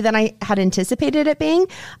and heavy than I had anticipated it being.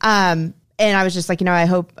 And I was just like, I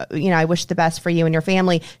hope, I wish the best for you and your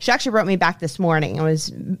family. She actually wrote me back this morning. It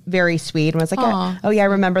was very sweet. And was like, oh yeah, I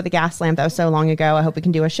remember the Gas Lamp. That was so long ago. I hope we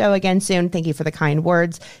can do a show again soon. Thank you for the kind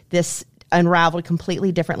words. This unraveled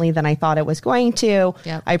completely differently than I thought it was going to.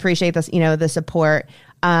 Yep. I appreciate this, the support.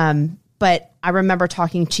 but I remember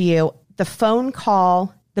talking to you, the phone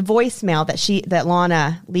call, the voicemail that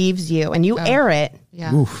Lana leaves you, and you air it.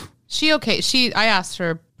 Yeah. Oof. I asked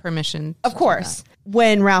her permission. Of course,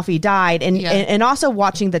 when Ralphie died, and also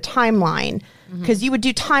watching the timeline, because you would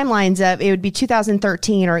do timelines of, it would be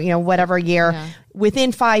 2013 or whatever year. Yeah.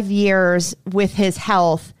 Within 5 years with his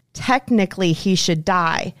health, technically he should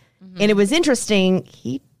die. And it was interesting,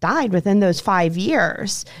 he died within those 5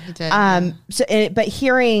 years. He did, but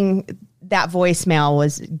hearing that voicemail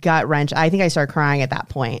was gut wrench. I think I started crying at that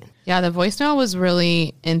point. Yeah, the voicemail was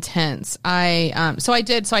really intense. I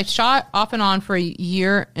shot off and on for a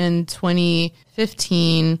year in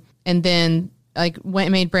 2015, and then went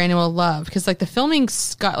and made Brand New Love, because the film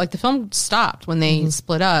stopped when they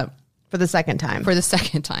split up. For the second time.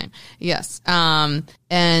 Yes.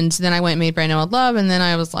 And then I went and made Brand New Love, and then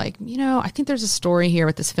I was like, I think there's a story here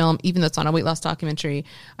with this film, even though it's on a weight loss documentary.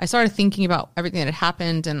 I started thinking about everything that had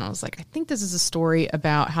happened, and I was like, I think this is a story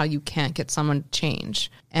about how you can't get someone to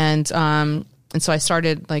change. And so I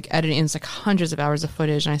started editing. It's hundreds of hours of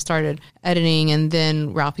footage, and I started editing, and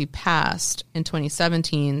then Ralphie passed in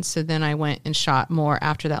 2017. So then I went and shot more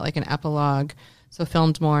after that, an epilogue. So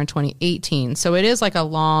filmed more in 2018. So it is a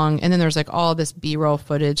long, and then there's all this B-roll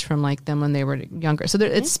footage from them when they were younger. So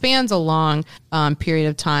it spans a long period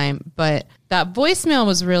of time. But that voicemail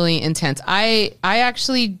was really intense. I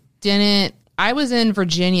actually didn't, I was in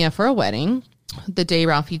Virginia for a wedding the day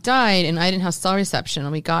Ralphie died, and I didn't have cell reception.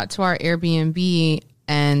 And we got to our Airbnb,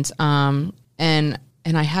 and I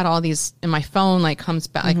had all these, and my phone comes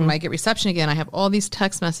back, when I get reception again, I have all these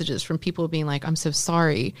text messages from people being I'm so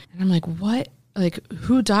sorry. And I'm like, what?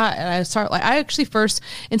 Who died? And I start I actually first,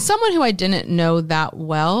 and someone who I didn't know that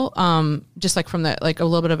well, just from the a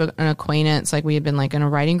little bit of an acquaintance, we had been in a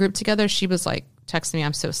writing group together. She was texting me,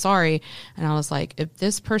 I'm so sorry. And I was like, if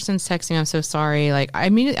this person's texting me, I'm so sorry. I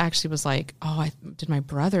immediately actually was did my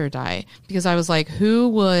brother die? Because I was who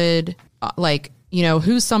would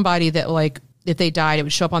who's somebody that if they died, it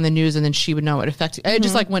would show up on the news, and then she would know it affected. I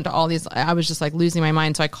just went to all these. I was just losing my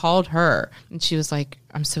mind. So I called her, and she was like,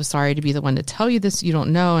 "I'm so sorry to be the one to tell you this. You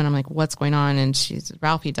don't know." And I'm like, "What's going on?" And she's,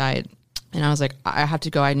 Ralphie died, and I was like, "I have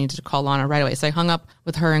to go. I needed to call Lana right away." So I hung up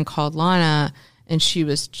with her and called Lana, and she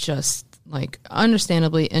was just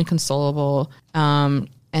understandably inconsolable. And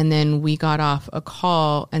then we got off a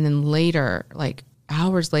call, and then later,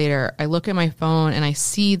 hours later, I look at my phone and I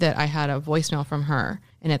see that I had a voicemail from her,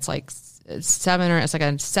 and it's a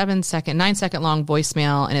 9-second long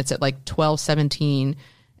voicemail, and it's at 12:17,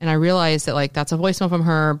 and I realized that that's a voicemail from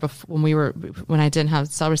her when I didn't have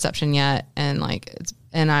cell reception yet, and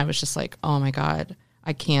and I was just oh my God,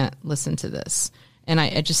 I can't listen to this. And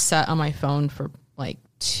I just sat on my phone for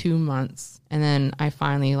 2 months, and then I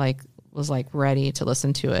finally was ready to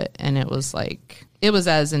listen to it, and it was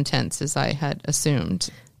as intense as I had assumed.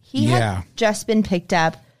 He had just been picked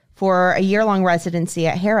up for a year-long residency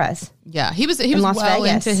at Harrah's. Yeah, he was Las well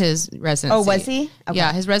Vegas. into his residency. Oh, was he? Okay.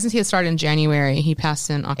 Yeah, his residency had started in January. He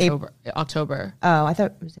passed in October. Oh, I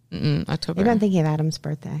thought it was October. Maybe I'm thinking of Adam's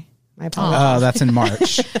birthday. My apologies. Oh, that's in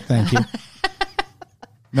March. Thank you.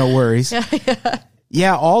 No worries.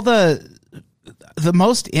 Yeah, all the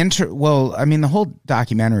most the whole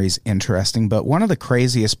documentary is interesting, but one of the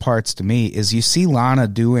craziest parts to me is you see Lana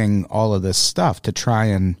doing all of this stuff to try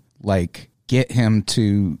and get him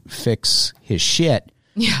to fix his shit.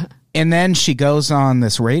 Yeah. And then she goes on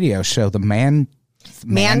this radio show, the Man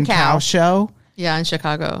Cow show. Yeah, in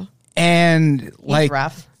Chicago. And He's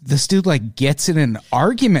rough. This dude gets in an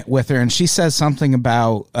argument with her, and she says something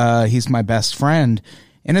about he's my best friend.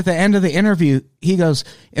 And at the end of the interview, he goes,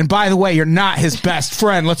 and by the way, you're not his best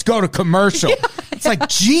friend. Let's go to commercial. It's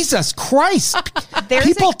Jesus Christ.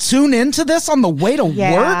 People tune into this on the way to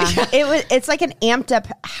work. It's an amped up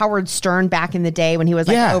Howard Stern back in the day when he was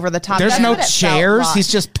over the top. There's no chairs. He's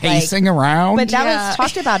just pacing around. But that was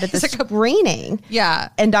talked about at the screening. Yeah.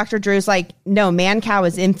 And Dr. Drew's no, Man Cow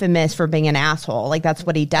is infamous for being an asshole. That's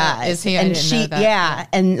what he does. Is he? And I didn't know that. Yeah.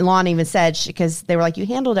 And Lana even said, because they were you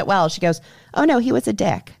handled it well. She goes, oh no, he was a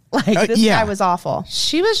dick. This guy was awful.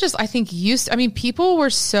 She was just, I think, people were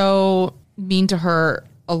so mean to her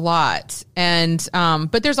a lot. And,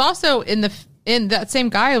 but there's also in that same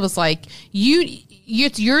guy, it was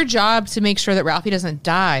it's your job to make sure that Ralphie doesn't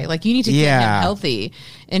die. You need to get him healthy.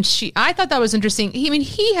 And I thought that was interesting.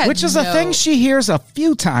 He had, which is a thing she hears a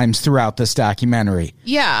few times throughout this documentary.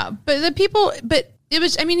 Yeah. But it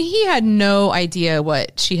was, he had no idea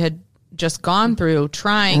what she had just gone through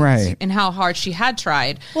trying Right. and how hard she had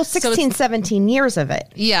tried. Well, 16, 17 years of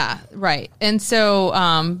it. Yeah, right. And so,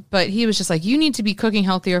 but he was just like, you need to be cooking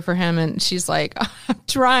healthier for him. And she's like, I'm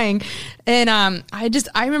trying. And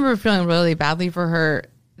I remember feeling really badly for her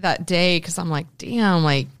that day because I'm like, damn,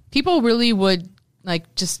 like people really would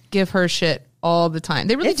like just give her shit all the time.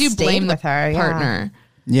 They really It do stayed blame the with her, yeah. partner.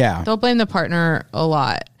 Yeah. They'll blame the partner a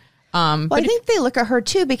lot. Well, I think they look at her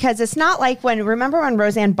too because it's not like remember when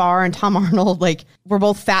Roseanne Barr and Tom Arnold like were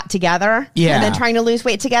both fat together, Yeah. and then trying to lose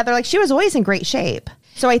weight together. Like she was always in great shape.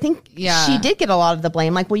 So I think she did get a lot of the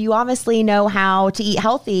blame. Like, well, you obviously know how to eat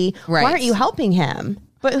healthy. Right. Why aren't you helping him?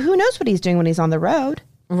 But who knows what he's doing when he's on the road?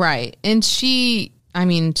 Right. And she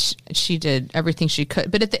did everything she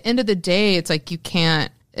could. But at the end of the day, it's like you can't,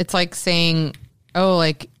 it's like saying, oh,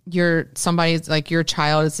 like somebody's like your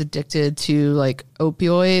child is addicted to like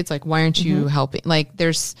opioids. Like, why aren't you helping? Like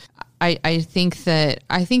I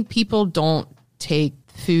think people don't take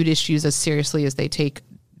food issues as seriously as they take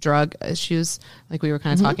drug issues. Like we were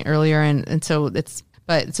kind of talking earlier. And so it's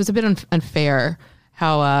a bit unfair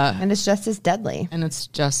how, And it's just as deadly.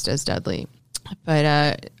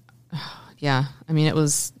 But yeah, I mean, it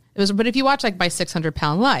was, but if you watch like My 600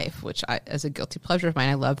 Pound Life, which as a guilty pleasure of mine,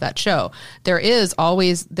 I love that show. There's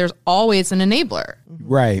always an enabler.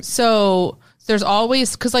 Right. So there's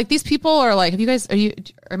always, cause like these people are like, are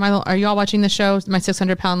you all watching the show, My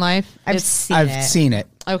 600 Pound Life? I've seen it.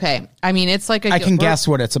 Okay. I mean, it's like I can guess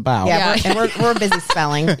what it's about. Yeah, we're busy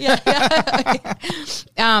spelling.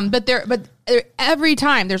 But every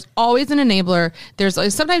time there's always an enabler. There's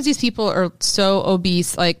sometimes these people are so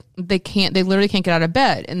obese, like they literally can't get out of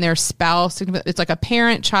bed, and their spouse, it's like a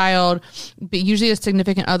parent, child, but usually a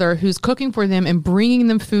significant other who's cooking for them and bringing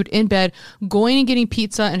them food in bed, going and getting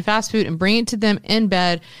pizza and fast food and bringing it to them in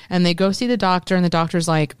bed. And they go see the doctor, and the doctor's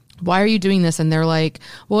like, why are you doing this? And they're like,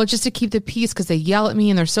 well, it's just to keep the peace because they yell at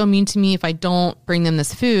me and they're so mean to me if I don't bring them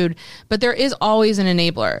this food. But there is always an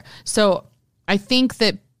enabler. So I think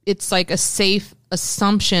that it's like a safe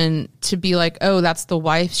assumption to be like, oh, that's the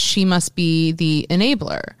wife. She must be the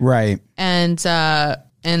enabler. Right. But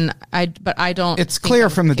I don't. It's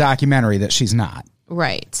clear from the documentary that she's not.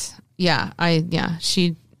 Right. Yeah.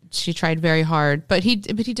 She tried very hard, but he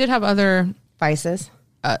did have other Vices.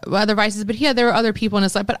 Other vices, but there were other people in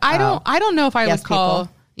his life. But I don't know if I would call.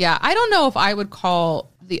 People. Yeah, I don't know if I would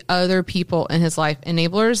call the other people in his life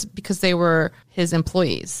enablers because they were his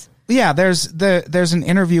employees. Yeah, there's an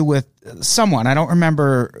interview with someone, I don't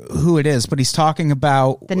remember who it is, but he's talking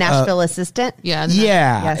about The Nashville assistant. Yeah,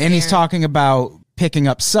 yeah, and he's talking about picking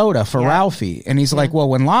up soda for Ralphie, and he's like, well,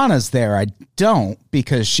 when Lana's there, I don't,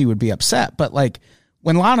 because she would be upset. But like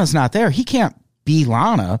when Lana's not there, he can't be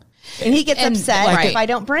Lana. And he gets upset like, if I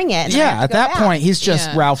don't bring it. And Yeah, at that point, he's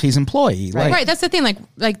just Ralphie's employee. Right. Like, Right. That's the thing.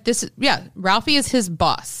 Like this. Yeah. Ralphie is his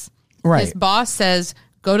boss. Right. His boss says,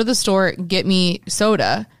 go to the store, get me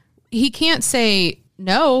soda. He can't say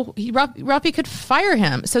no. Ralphie could fire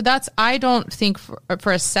him. So I don't think for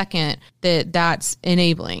a second that's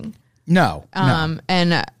enabling. No.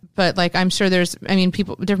 But like, I'm sure different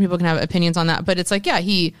people can have opinions on that, but it's like,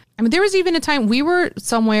 there was even a time we were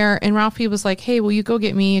somewhere and Ralphie was like, hey, will you go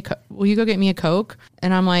get me a Coke?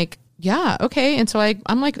 And I'm like, yeah, okay. And so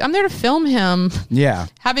I'm there to film him. Yeah.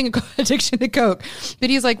 Having a addiction to Coke. But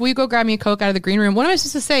he's like, will you go grab me a Coke out of the green room? What am I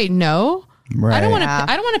supposed to say? No. Right. I don't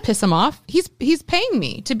want to piss him off. He's paying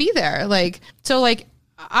me to be there. Like, so like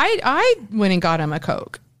I went and got him a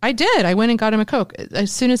Coke. I did. I went and got him a Coke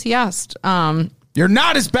as soon as he asked. You're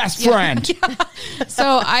not his best friend.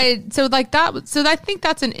 So I think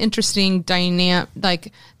that's an interesting dynamic.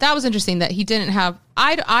 Like that was interesting that he didn't have,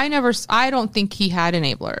 I don't think he had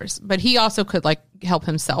enablers, but he also could like help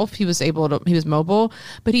himself. He was mobile,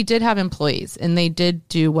 but he did have employees and they did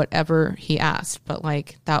do whatever he asked. But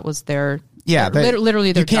like that was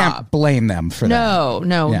literally their job. You can't blame them for that.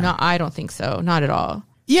 No, I don't think so. Not at all.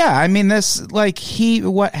 Yeah, I mean,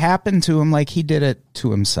 what happened to him, like he did it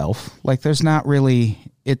to himself. Like there's not really,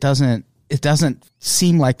 it doesn't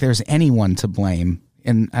seem like there's anyone to blame.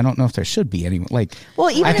 And I don't know if there should be anyone. Like, well,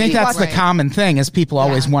 even I think that's the common thing is people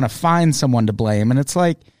always want to find someone to blame. And it's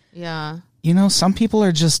like, some people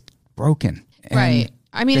are just broken. Right.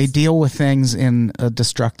 I mean, they deal with things in a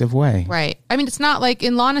destructive way. Right. I mean, it's not like,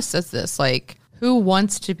 and Lana says this, like, who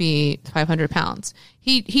wants to be 500 pounds?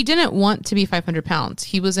 He didn't want to be 500 pounds.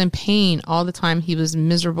 He was in pain all the time. He was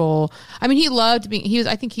miserable. I mean, he loved being,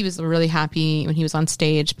 I think he was really happy when he was on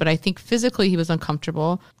stage, but I think physically he was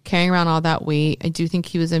uncomfortable carrying around all that weight. I do think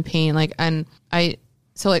he was in pain. Like,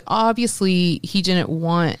 obviously he didn't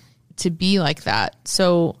want to be like that.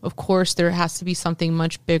 So of course there has to be something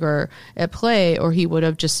much bigger at play, or he would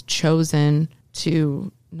have just chosen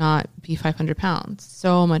to not be 500 pounds.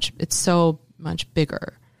 It's so much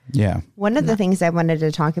bigger. Yeah. One of the things I wanted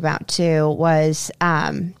to talk about too was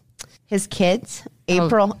his kids,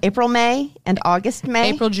 April, May, and August,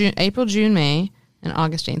 May. April, June, May, and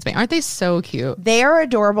August, James, May. Aren't they so cute? They are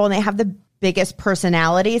adorable, and they have the biggest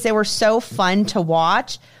personalities. They were so fun to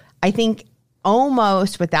watch. I think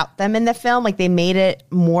almost without them in the film, like they made it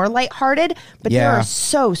more lighthearted, but they are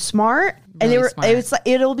so smart. Really and smart. It was like,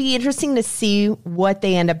 it'll be interesting to see what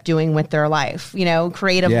they end up doing with their life,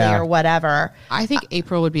 creatively or whatever. I think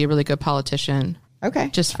April would be a really good politician. Okay.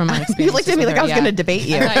 Just from my experience. You looked at me like I was going to debate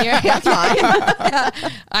you. That's fine.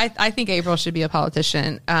 I think April should be a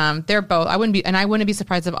politician. They're both. I wouldn't be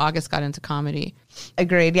surprised if August got into comedy.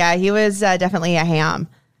 Agreed. Yeah, he was definitely a ham.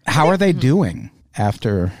 How are they doing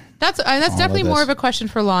after? That's definitely more of a question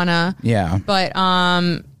for Lana. Yeah.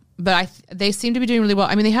 But they seem to be doing really well.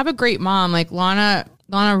 I mean, they have a great mom. Like Lana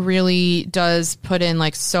really does put in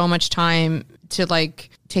like so much time to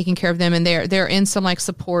like taking care of them, and they're in some like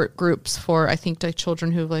support groups for, I think, like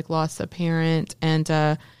children who've like lost a parent, and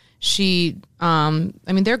I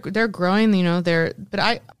mean, they're growing, they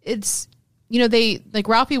like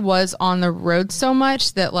Ralphie was on the road so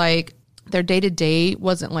much that like their day to day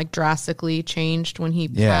wasn't like drastically changed when he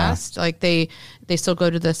passed. Like they still go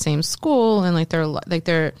to the same school, and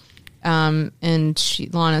they're and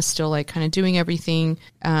Lana's still like kind of doing everything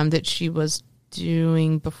that she was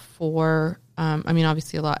doing before. I mean,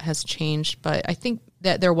 obviously a lot has changed, but I think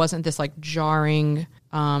that there wasn't this like jarring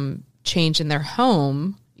change in their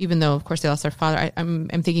home, even though of course they lost their father. I'm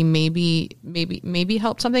thinking maybe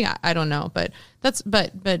helped something. I don't know, but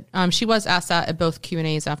she was asked that at both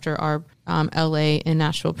Q&As after our LA and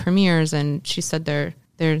Nashville premieres, and she said they're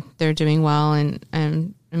doing well, and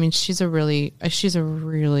I mean she's a really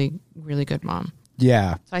really good mom.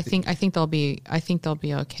 Yeah. So I think they'll be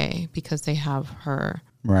okay because they have her.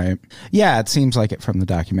 Right. Yeah, it seems like it from the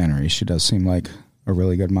documentary. She does seem like a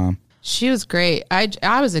really good mom. She was great. I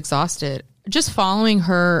was exhausted. Just following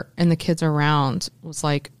her and the kids around was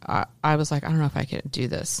like, I was like, I don't know if I could do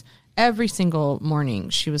this. Every single morning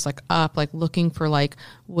she was like up, like looking for like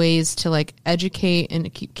ways to like educate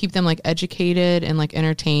and keep them like educated and like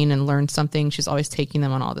entertain and learn something. She's always taking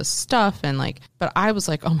them on all this stuff. And like, but I was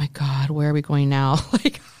like, oh my God, where are we going now?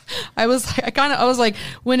 Like, I was like,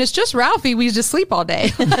 when it's just Ralphie, we just sleep all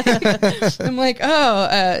day. I'm like,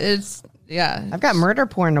 it's, yeah. I've got murder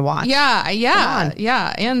porn to watch.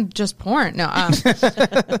 Yeah. And just porn. No,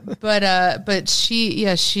 but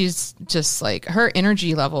she's just like, her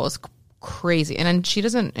energy level is crazy. And she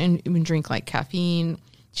doesn't even drink like caffeine.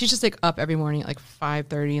 She's just like up every morning at like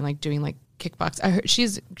 5:30 and like doing like kickbox. I heard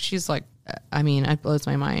she's like, I mean, it blows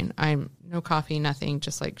my mind. I'm no coffee, nothing.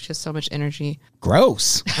 Just like, she has so much energy.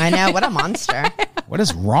 Gross. I know. What a monster. What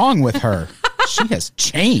is wrong with her? She has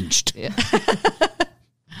changed. Yeah.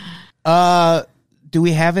 Do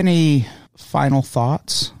we have any final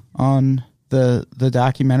thoughts on the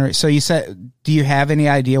documentary? So you said, do you have any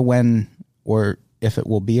idea when or if it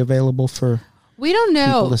will be available for? We don't know.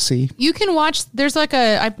 People to see? You can watch. There's like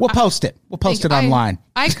we'll post it. We'll post it online.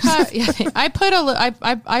 I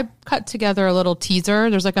cut together a little teaser.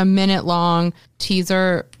 There's like a minute long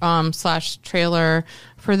teaser / trailer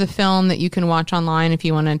for the film that you can watch online if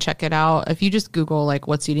you want to check it out. If you just Google like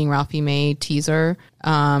 "What's Eating Ralphie May" teaser,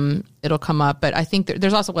 it'll come up. But I think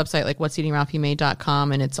there's also a website like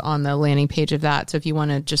what'seatingralphiemay.com, and it's on the landing page of that. So if you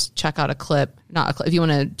want to just check out if you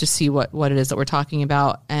want to just see what it is that we're talking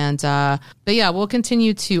about. And but yeah, we'll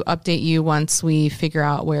continue to update you once we figure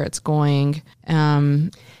out where it's going.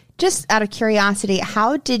 Just out of curiosity,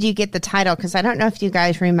 how did you get the title? Because I don't know if you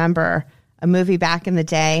guys remember a movie back in the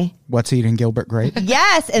day. What's Eating Gilbert Grape?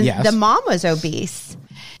 Yes, and the mom was obese.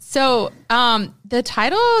 So the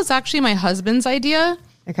title is actually my husband's idea.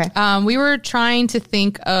 Okay. We were trying to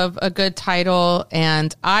think of a good title,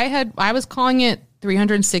 and I was calling it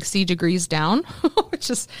 360 Degrees Down,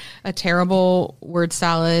 which is a terrible word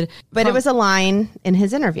salad. But it was a line in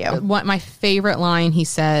his interview. What my favorite line he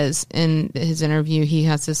says in his interview, he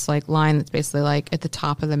has this like line that's basically like, at the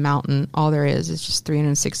top of the mountain, all there is just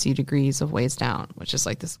 360 degrees of ways down, which is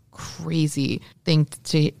like this crazy thing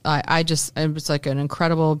to, it was like an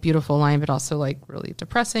incredible, beautiful line, but also like really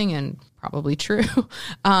depressing and probably true.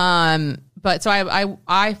 But so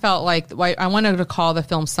I felt like I wanted to call the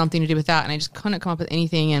film something to do with that, and I just couldn't come up with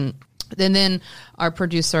anything. And then our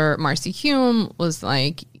producer, Marcy Hume, was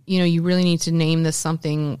like, you really need to name this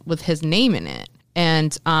something with his name in it.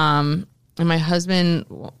 And my husband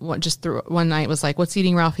just through one night was like, "What's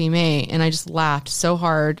Eating Ralphie May?" And I just laughed so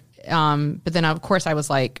hard but then of course I was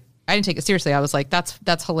like, I didn't take it seriously. I was like,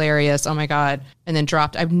 that's hilarious. Oh my God. And then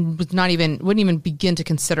dropped. I was wouldn't even begin to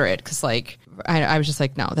consider it. Cause like, I was just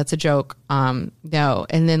like, no, that's a joke. No.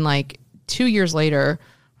 And then like 2 years later,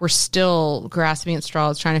 we're still grasping at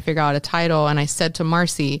straws, trying to figure out a title. And I said to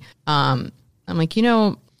Marcy, I'm like,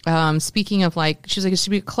 speaking of like, she's like, it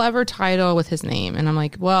should be a clever title with his name. And I'm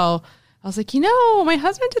like, well, I was like, my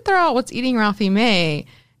husband did throw out What's Eating Ralphie May.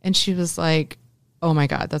 And she was like, oh my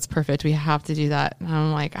God, that's perfect. We have to do that. And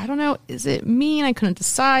I'm like, I don't know. Is it mean? I couldn't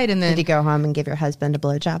decide. And then did you go home and give your husband a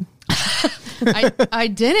blowjob? I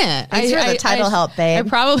didn't. Thanks for the title help, babe.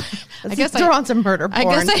 I guess throw on some murder porn.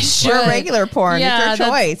 I guess I should. Or regular porn. Yeah, it's your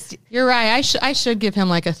choice. You're right. I should give him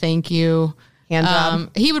like a thank you. Hand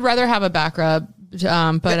job. He would rather have a back rub.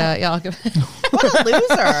 Yeah, I'll give What a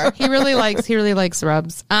loser. He really likes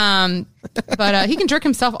rubs. But he can jerk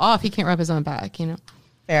himself off. He can't rub his own back,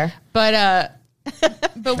 Fair. But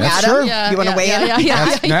That's Adam, true. you want to weigh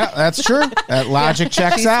in? That's true. That logic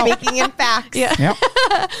checks out. Speaking in facts. Yeah. Yep.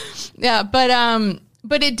 Yeah,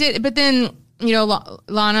 but it did. But then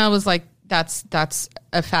Lana was like, "That's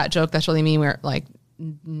a fat joke. That's really mean." We're like,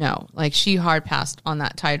 no, like she hard passed on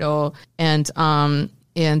that title, and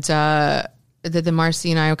the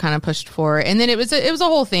Marcy and I kind of pushed for it. And then it was a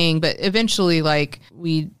whole thing, but eventually like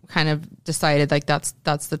we kind of decided like that's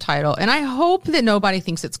the title. And I hope that nobody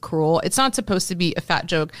thinks it's cruel. It's not supposed to be a fat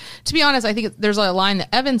joke. To be honest, I think there's a line that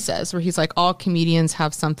Evan says where he's like, all comedians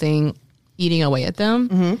have something eating away at them.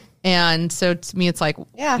 Mm-hmm. And so to me, it's like,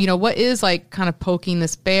 what is like kind of poking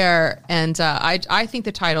this bear? And I think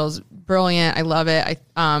the title's brilliant. I love it.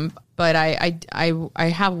 But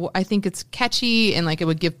I think it's catchy and like it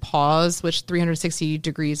would give pause, which 360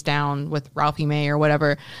 degrees down with Ralphie May or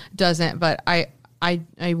whatever doesn't. But I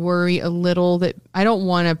worry a little that I don't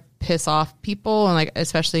want to piss off people, and like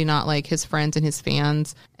especially not like his friends and his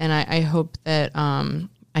fans. And I hope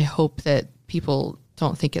that people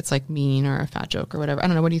don't think it's like mean or a fat joke or whatever. I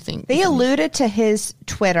don't know. What do you think? They alluded to his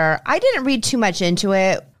Twitter. I didn't read too much into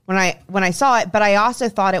it when I saw it, but I also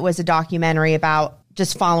thought it was a documentary about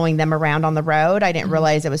just following them around on the road. I didn't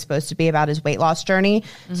realize it was supposed to be about his weight loss journey.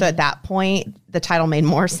 Mm-hmm. So at that point, the title made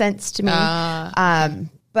more sense to me.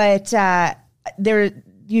 But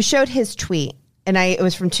you showed his tweet, and it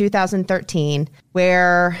was from 2013,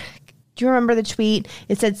 where, do you remember the tweet?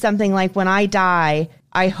 It said something like, when I die,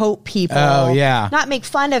 I hope people not make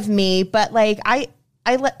fun of me, but like I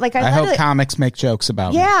hope comics make jokes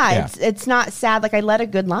about me. Yeah, it's not sad. Like I led a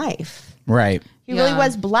good life. Right. He really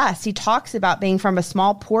was blessed. He talks about being from a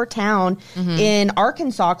small, poor town in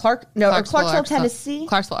Arkansas, Clarksville, Tennessee.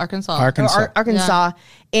 Clarksville, Arkansas. Arkansas.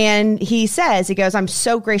 And he goes, I'm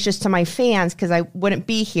so gracious to my fans because I wouldn't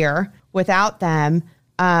be here without them.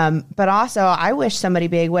 But also, I wish somebody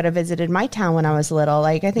big would have visited my town when I was little.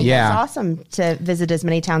 Like, I think it's awesome to visit as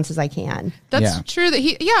many towns as I can. That's true. That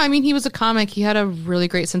he was a comic. He had a really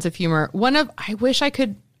great sense of humor.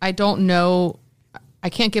 I don't know. I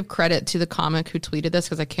can't give credit to the comic who tweeted this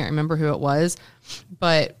because I can't remember who it was.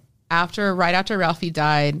 But right after Ralphie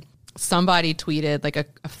died, somebody tweeted, like a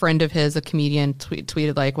friend of his, a comedian,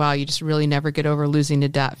 tweeted like, wow, you just really never get over losing a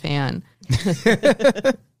Dat fan.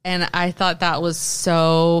 And I thought that was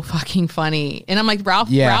so fucking funny. And I'm like,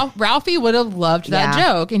 Ralphie would have loved that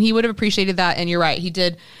joke and he would have appreciated that. And you're right. He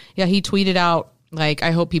did. Yeah. He tweeted out like, I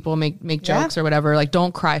hope people make jokes or whatever. Like,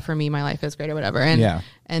 don't cry for me. My life is great or whatever.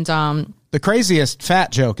 And the craziest fat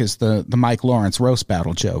joke is the Mike Lawrence roast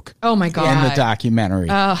battle joke. Oh my God. In the documentary.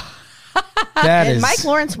 Mike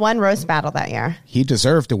Lawrence won roast battle that year. He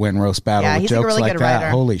deserved to win roast battle with jokes like that. Writer.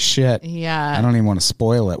 Holy shit. Yeah. I don't even want to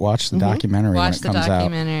spoil it. Watch the documentary when it comes out. Watch the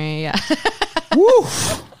documentary, yeah. Woo!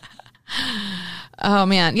 Oh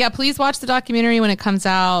man. Yeah, please watch the documentary when it comes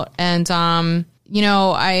out. And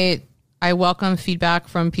I welcome feedback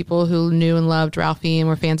from people who knew and loved Ralphie and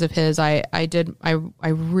were fans of his. I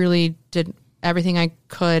really did everything I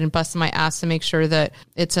could and busted my ass to make sure that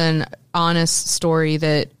it's an honest story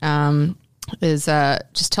that is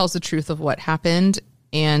just tells the truth of what happened.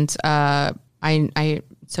 And let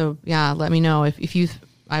me know if you.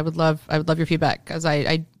 I would love your feedback because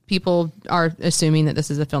people are assuming that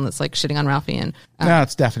this is a film that's like shitting on Ralphie, and no,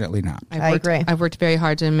 it's definitely not. I agree. I've worked very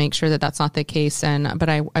hard to make sure that that's not the case, but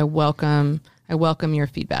I welcome your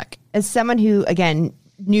feedback. As someone who again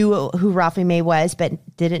knew who Ralphie May was, but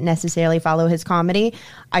didn't necessarily follow his comedy,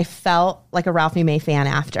 I felt like a Ralphie May fan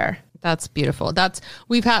after. That's beautiful.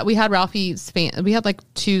 We had Ralphie's fan. We had like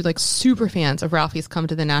two like super fans of Ralphie's come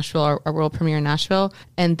to the Nashville, our world premiere in Nashville,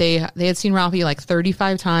 and they had seen Ralphie like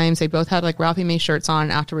 35 times. They both had like Ralphie May shirts on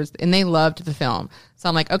afterwards, and they loved the film. So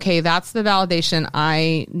I'm like, okay, that's the validation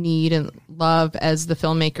I need and love as the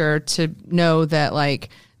filmmaker to know that like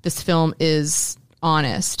this film is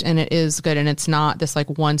honest and it is good and it's not this like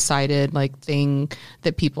one-sided like thing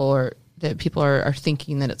that people are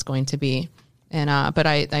thinking that it's going to be. And but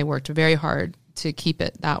I worked very hard to keep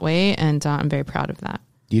it that way, and I'm very proud of that.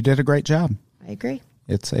 You did a great job. I agree.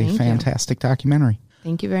 It's a fantastic documentary.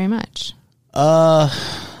 Thank you very much.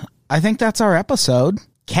 I think that's our episode.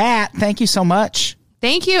 Kat, thank you so much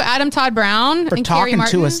Thank you, Adam Todd Brown for and talking Carrie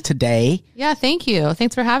Martin. to us today. Yeah, thank you.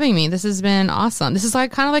 Thanks for having me. This has been awesome. This is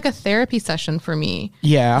like kind of like a therapy session for me.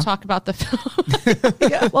 Yeah. To talk about the film.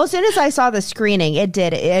 Yeah. Well, as soon as I saw the screening, it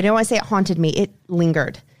did. I don't want to say it haunted me. It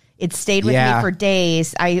lingered. It stayed with me for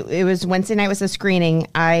days. It was Wednesday night was the screening.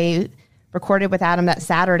 I recorded with Adam that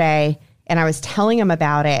Saturday, and I was telling him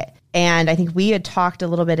about it. And I think we had talked a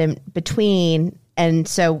little bit in between, and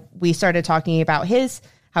so we started talking about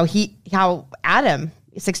how Adam,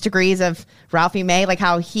 6 Degrees of Ralphie May, like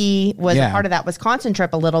how he was a part of that Wisconsin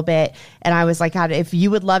trip a little bit. And I was like, God, if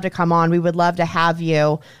you would love to come on, we would love to have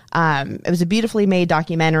you. It was a beautifully made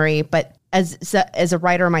documentary, but as a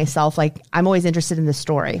writer myself, like I'm always interested in the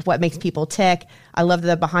story, what makes people tick. I love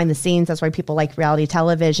the behind the scenes. That's why people like reality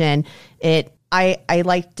television. I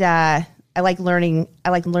like learning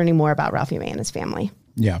more about Ralphie May and his family.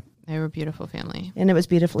 Yeah. They were a beautiful family. And it was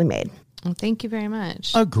beautifully made. Well, thank you very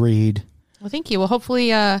much. Agreed. Well, thank you. Well,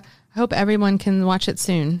 hopefully, I hope everyone can watch it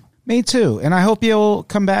soon. Me too. And I hope you'll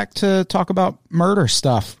come back to talk about murder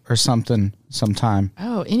stuff or something sometime.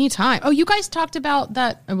 Oh, anytime. Oh, you guys talked about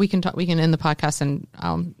that. We can end the podcast and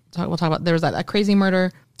we'll talk about, there was that crazy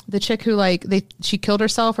murder. The chick who she killed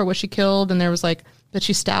herself, or was she killed? And there was that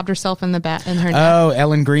she stabbed herself in the back in her neck. Oh,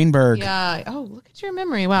 Ellen Greenberg. Yeah. Oh, look at your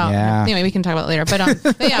memory. Wow. Yeah. Anyway, we can talk about it later. But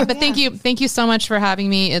thank you so much for having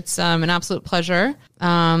me. It's an absolute pleasure.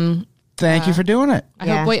 Thank you for doing it. I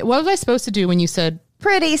hope. Wait, what was I supposed to do when you said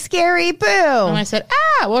Pretty Scary Boo? And I said,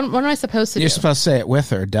 what am I supposed to do? You're supposed to say it with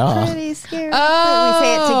her. Duh. Pretty Scary Boo. We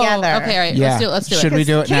say it together. Okay, all right. Yeah. Let's do it. Should we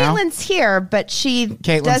do it now? Caitlin's here, but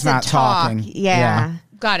Caitlin's doesn't not talk. talking. Yeah.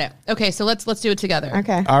 Got it. Okay, so let's do it together.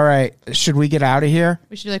 Okay. All right. Should we get out of here?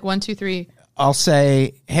 We should do 1, 2, 3. I'll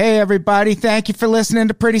say, hey, everybody. Thank you for listening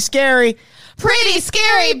to Pretty Scary. Pretty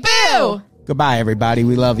Scary Boo! Goodbye, everybody.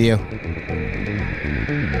 We love you.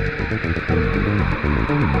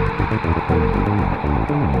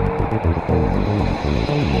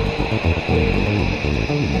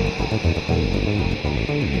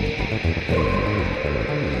 Thank you.